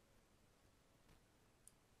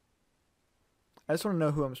 I just want to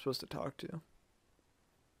know who I'm supposed to talk to.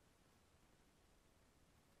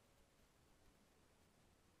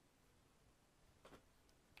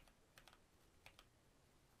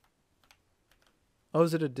 Oh,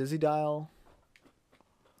 is it a dizzy dial?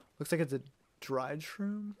 Looks like it's a dried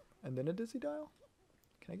shroom and then a dizzy dial.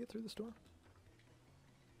 Can I get through this door?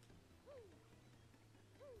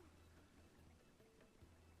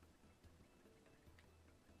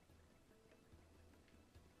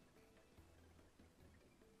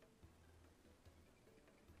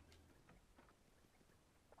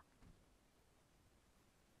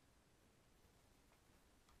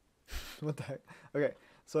 What the heck? Okay,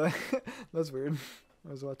 so that's weird.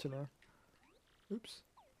 I was watching a... Oops.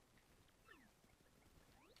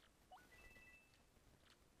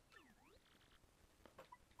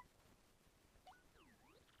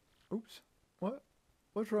 Oops. What?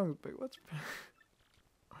 What's wrong with... What's...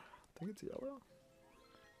 I think it's yellow.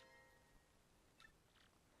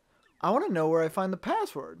 I want to know where I find the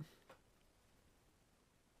password.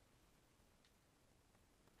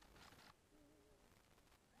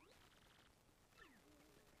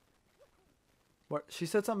 What? She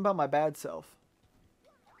said something about my bad self.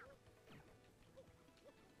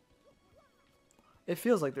 It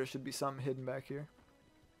feels like there should be something hidden back here.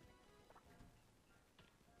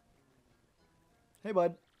 Hey,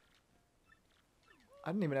 bud.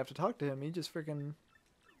 I didn't even have to talk to him. He just freaking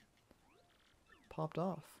popped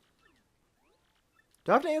off.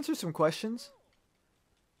 Do I have to answer some questions?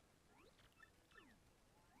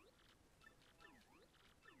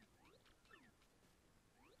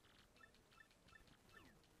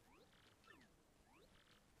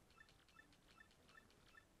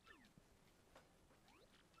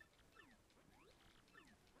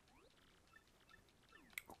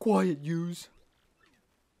 Quiet, use.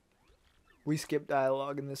 We skip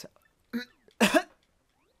dialogue in this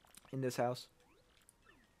in this house.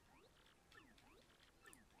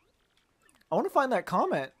 I want to find that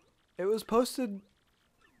comment. It was posted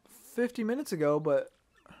 50 minutes ago, but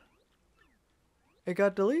it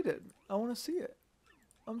got deleted. I want to see it.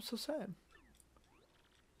 I'm so sad.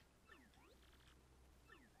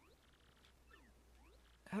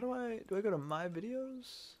 How do I go to my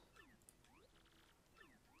videos?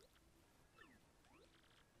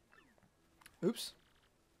 Oops.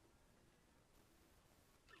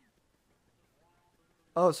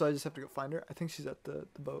 Oh, so I just have to go find her? I think she's at the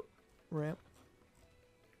boat ramp.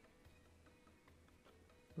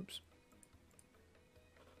 Oops.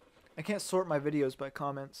 I can't sort my videos by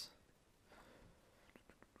comments.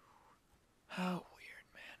 How weird,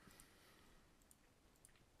 man.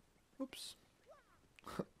 Oops.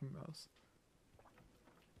 Mouse.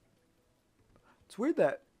 It's weird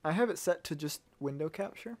that I have it set to just window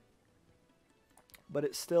capture, but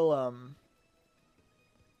it still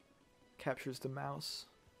captures the mouse.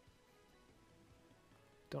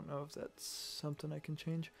 Don't know if that's something I can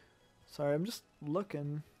change. Sorry, I'm just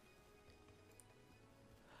looking.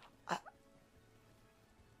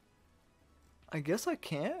 I guess I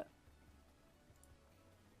can't.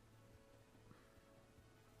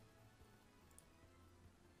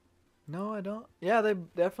 No, I don't. Yeah, they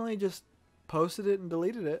definitely just posted it and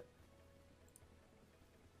deleted it.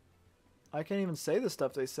 I can't even say the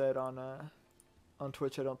stuff they said on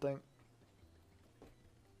Twitch, I don't think.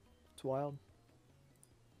 It's wild.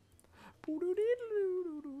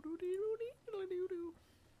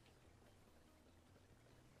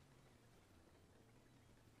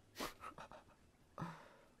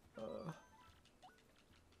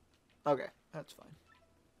 Okay, that's fine.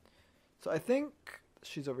 So I think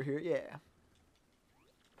she's over here. Yeah.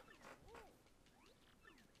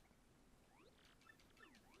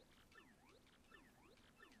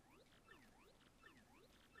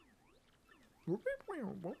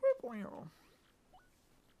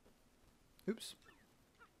 Oops.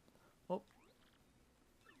 Well,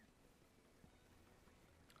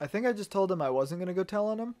 I think I just told him I wasn't going to go tell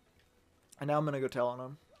on him. And now I'm going to go tell on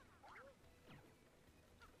him.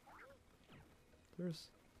 There's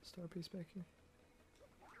a star piece back here.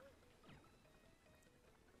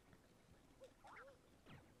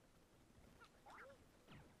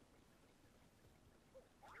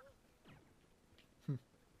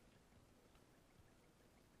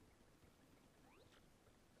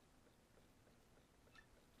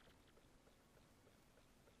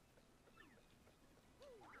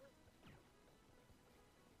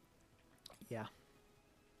 Yeah.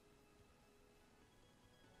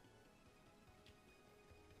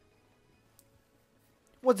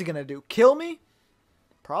 What's he gonna do? Kill me?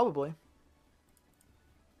 Probably.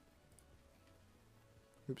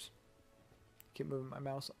 Oops. Keep moving my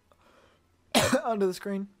mouse onto the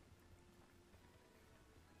screen.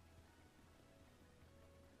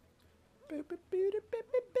 I think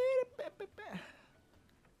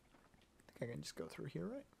I can just go through here,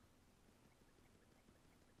 right?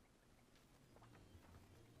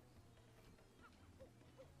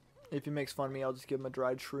 If he makes fun of me, I'll just give him a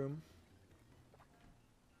dried shroom.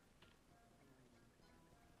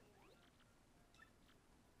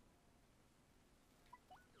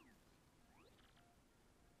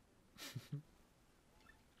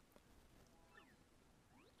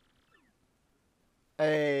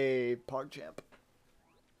 Hey, PogChamp.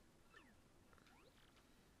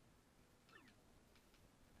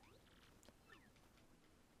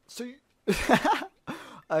 So you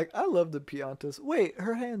I love the Piantas. Wait,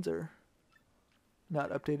 her hands are not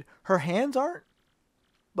updated. Her hands aren't,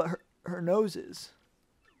 but her nose is.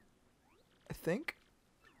 I think.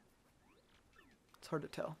 It's hard to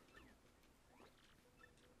tell.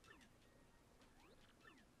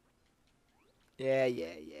 Yeah.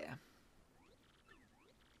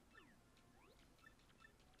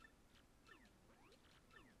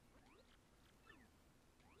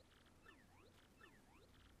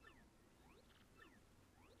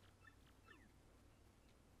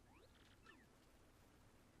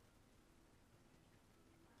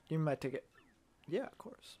 You might take it. Yeah, of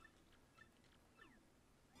course.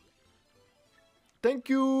 Thank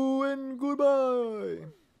you and goodbye.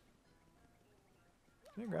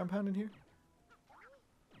 Can I ground pound in here?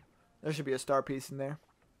 There should be a star piece in there.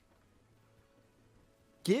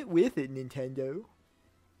 Get with it, Nintendo.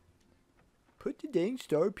 Put the dang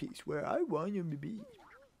star piece where I want him to be.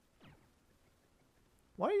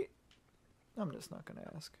 Why? I'm just not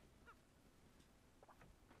gonna ask.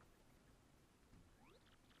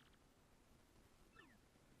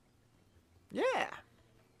 Yeah.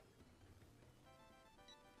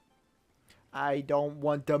 I don't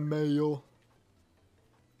want the mail.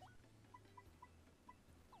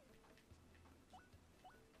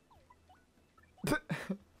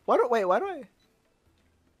 Why do I?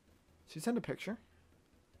 She sent a picture.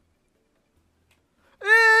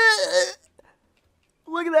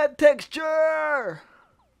 Look at that texture.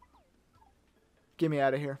 Get me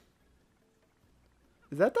out of here.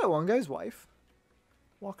 Is that one guy's wife?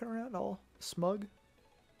 Walking around all smug.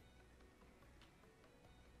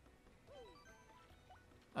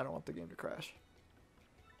 I don't want the game to crash.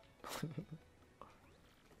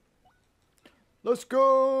 Let's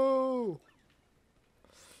go!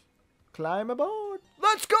 Climb aboard.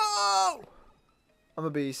 Let's go! I'm a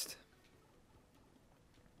beast.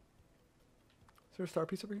 Is there a star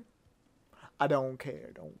piece over here? I don't care,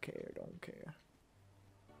 don't care, don't care.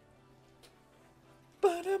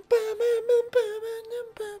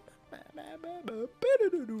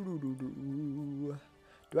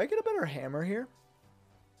 Do I get a better hammer here?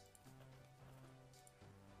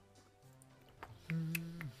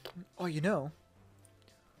 Oh, you know.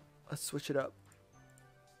 Let's switch it up.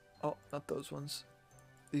 Oh, not those ones.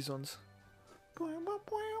 These ones.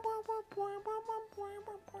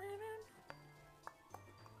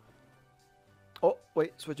 Oh,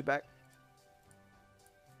 wait, switch it back.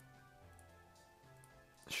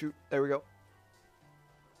 Shoot, there we go.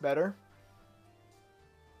 Better.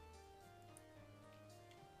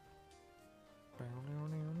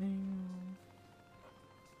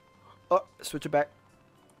 Oh, switch it back.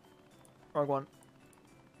 Wrong one.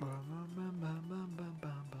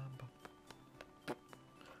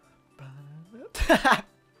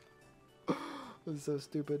 This is so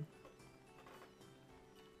stupid.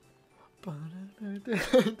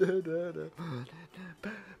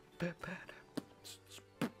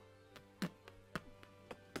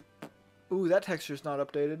 Ooh, that texture's not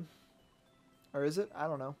updated. Or is it? I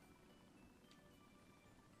don't know.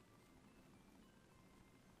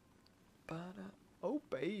 Oh,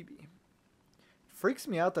 baby. Freaks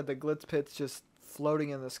me out that the glitz pit's just floating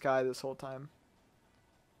in the sky this whole time.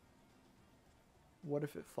 What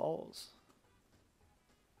if it falls?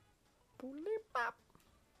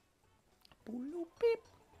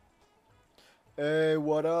 Hey,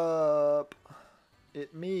 what up?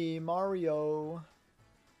 It me, Mario.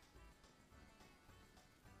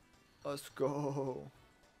 Let's go.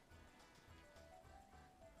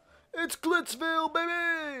 It's Glitzville,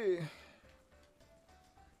 baby!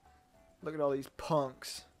 Look at all these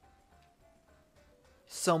punks.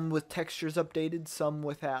 Some with textures updated, some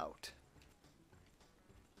without.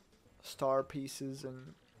 Star pieces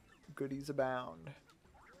and goodies abound.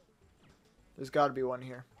 There's got to be one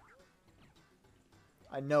here.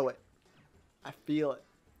 I know it. I feel it.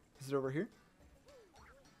 Is it over here?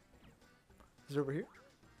 Is it over here?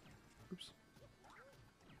 Oops.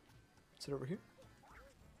 Is it over here?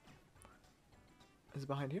 Is it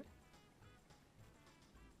behind here?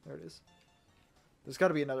 There it is. There's got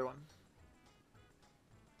to be another one.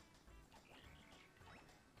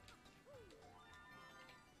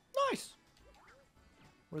 Nice!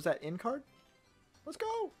 What is that, in card? Let's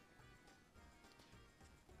go!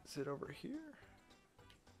 Is it over here?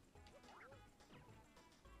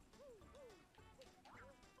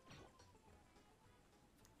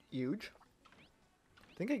 Huge.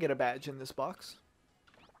 I think I get a badge in this box.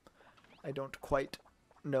 I don't quite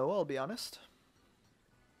know, I'll be honest.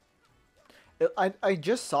 I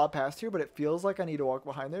just saw past here, but it feels like I need to walk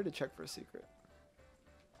behind there to check for a secret.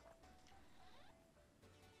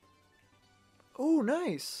 Oh,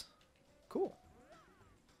 nice. Cool.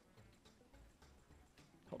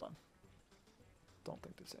 Hold on. Don't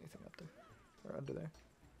think there's anything up there. Or under there.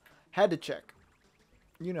 Had to check.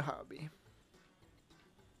 You know how it be.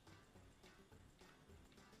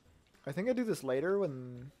 I think I do this later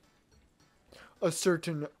when a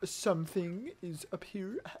certain something is up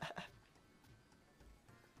here.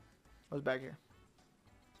 What's back here?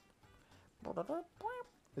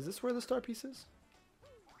 Is this where the star piece is?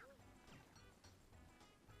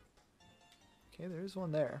 Okay, there's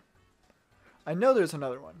one there. I know there's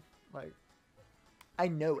another one. Like, I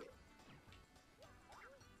know it.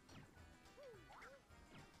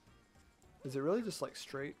 Is it really just like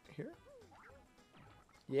straight here?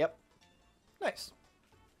 Yep. Nice.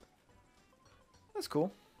 That's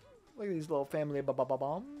cool. Look at these little family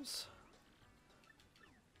bombs.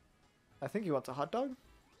 I think he wants a hot dog.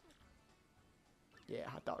 Yeah,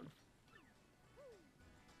 hot dog.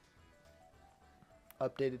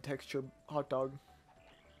 Updated texture hot dog.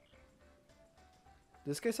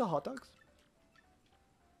 Does this guy sell hot dogs?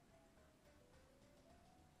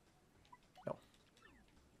 No.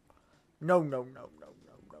 No, no, no, no,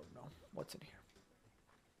 no, no, no. What's in here?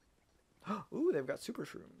 Ooh, they've got super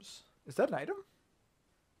shrooms. Is that an item?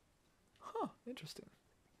 Huh, interesting.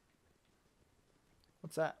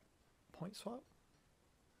 What's that? Point swap?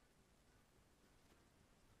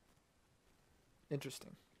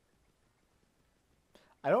 Interesting.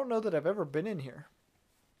 I don't know that I've ever been in here.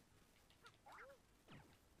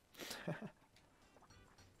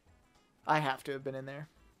 I have to have been in there.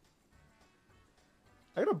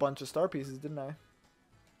 I got a bunch of star pieces, didn't I?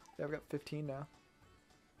 Yeah, I've got 15 now.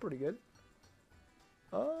 Pretty good.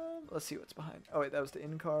 Let's see what's behind. Oh wait, that was the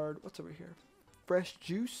in card. What's over here? Fresh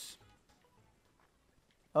juice.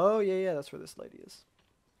 Oh yeah, that's where this lady is.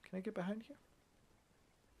 Can I get behind here?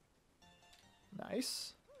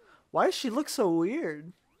 Nice. Why does she look so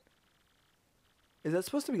weird? Is that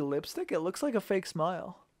supposed to be lipstick? It looks like a fake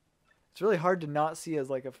smile. It's really hard to not see as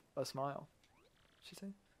like a smile. What'd she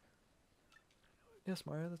say? Yes,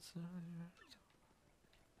 Mario, that's...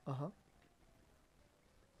 Uh-huh.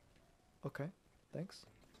 Okay, thanks.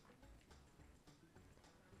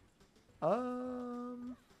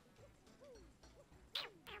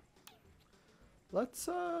 Let's,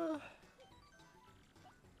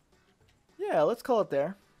 yeah, let's call it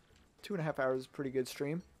there. 2.5 hours is a pretty good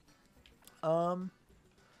stream. I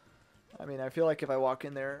mean, I feel like if I walk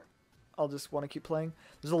in there, I'll just want to keep playing.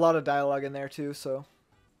 There's a lot of dialogue in there too, so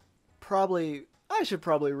I should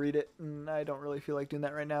probably read it, and I don't really feel like doing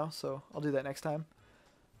that right now, so I'll do that next time.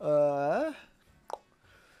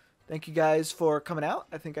 Thank you guys for coming out.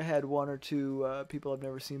 I think I had 1 or 2 people I've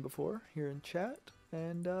never seen before here in chat,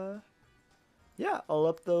 and yeah,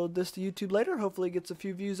 I'll upload this to YouTube later. Hopefully it gets a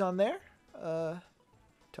few views on there.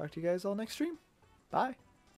 Talk to you guys all next stream. Bye.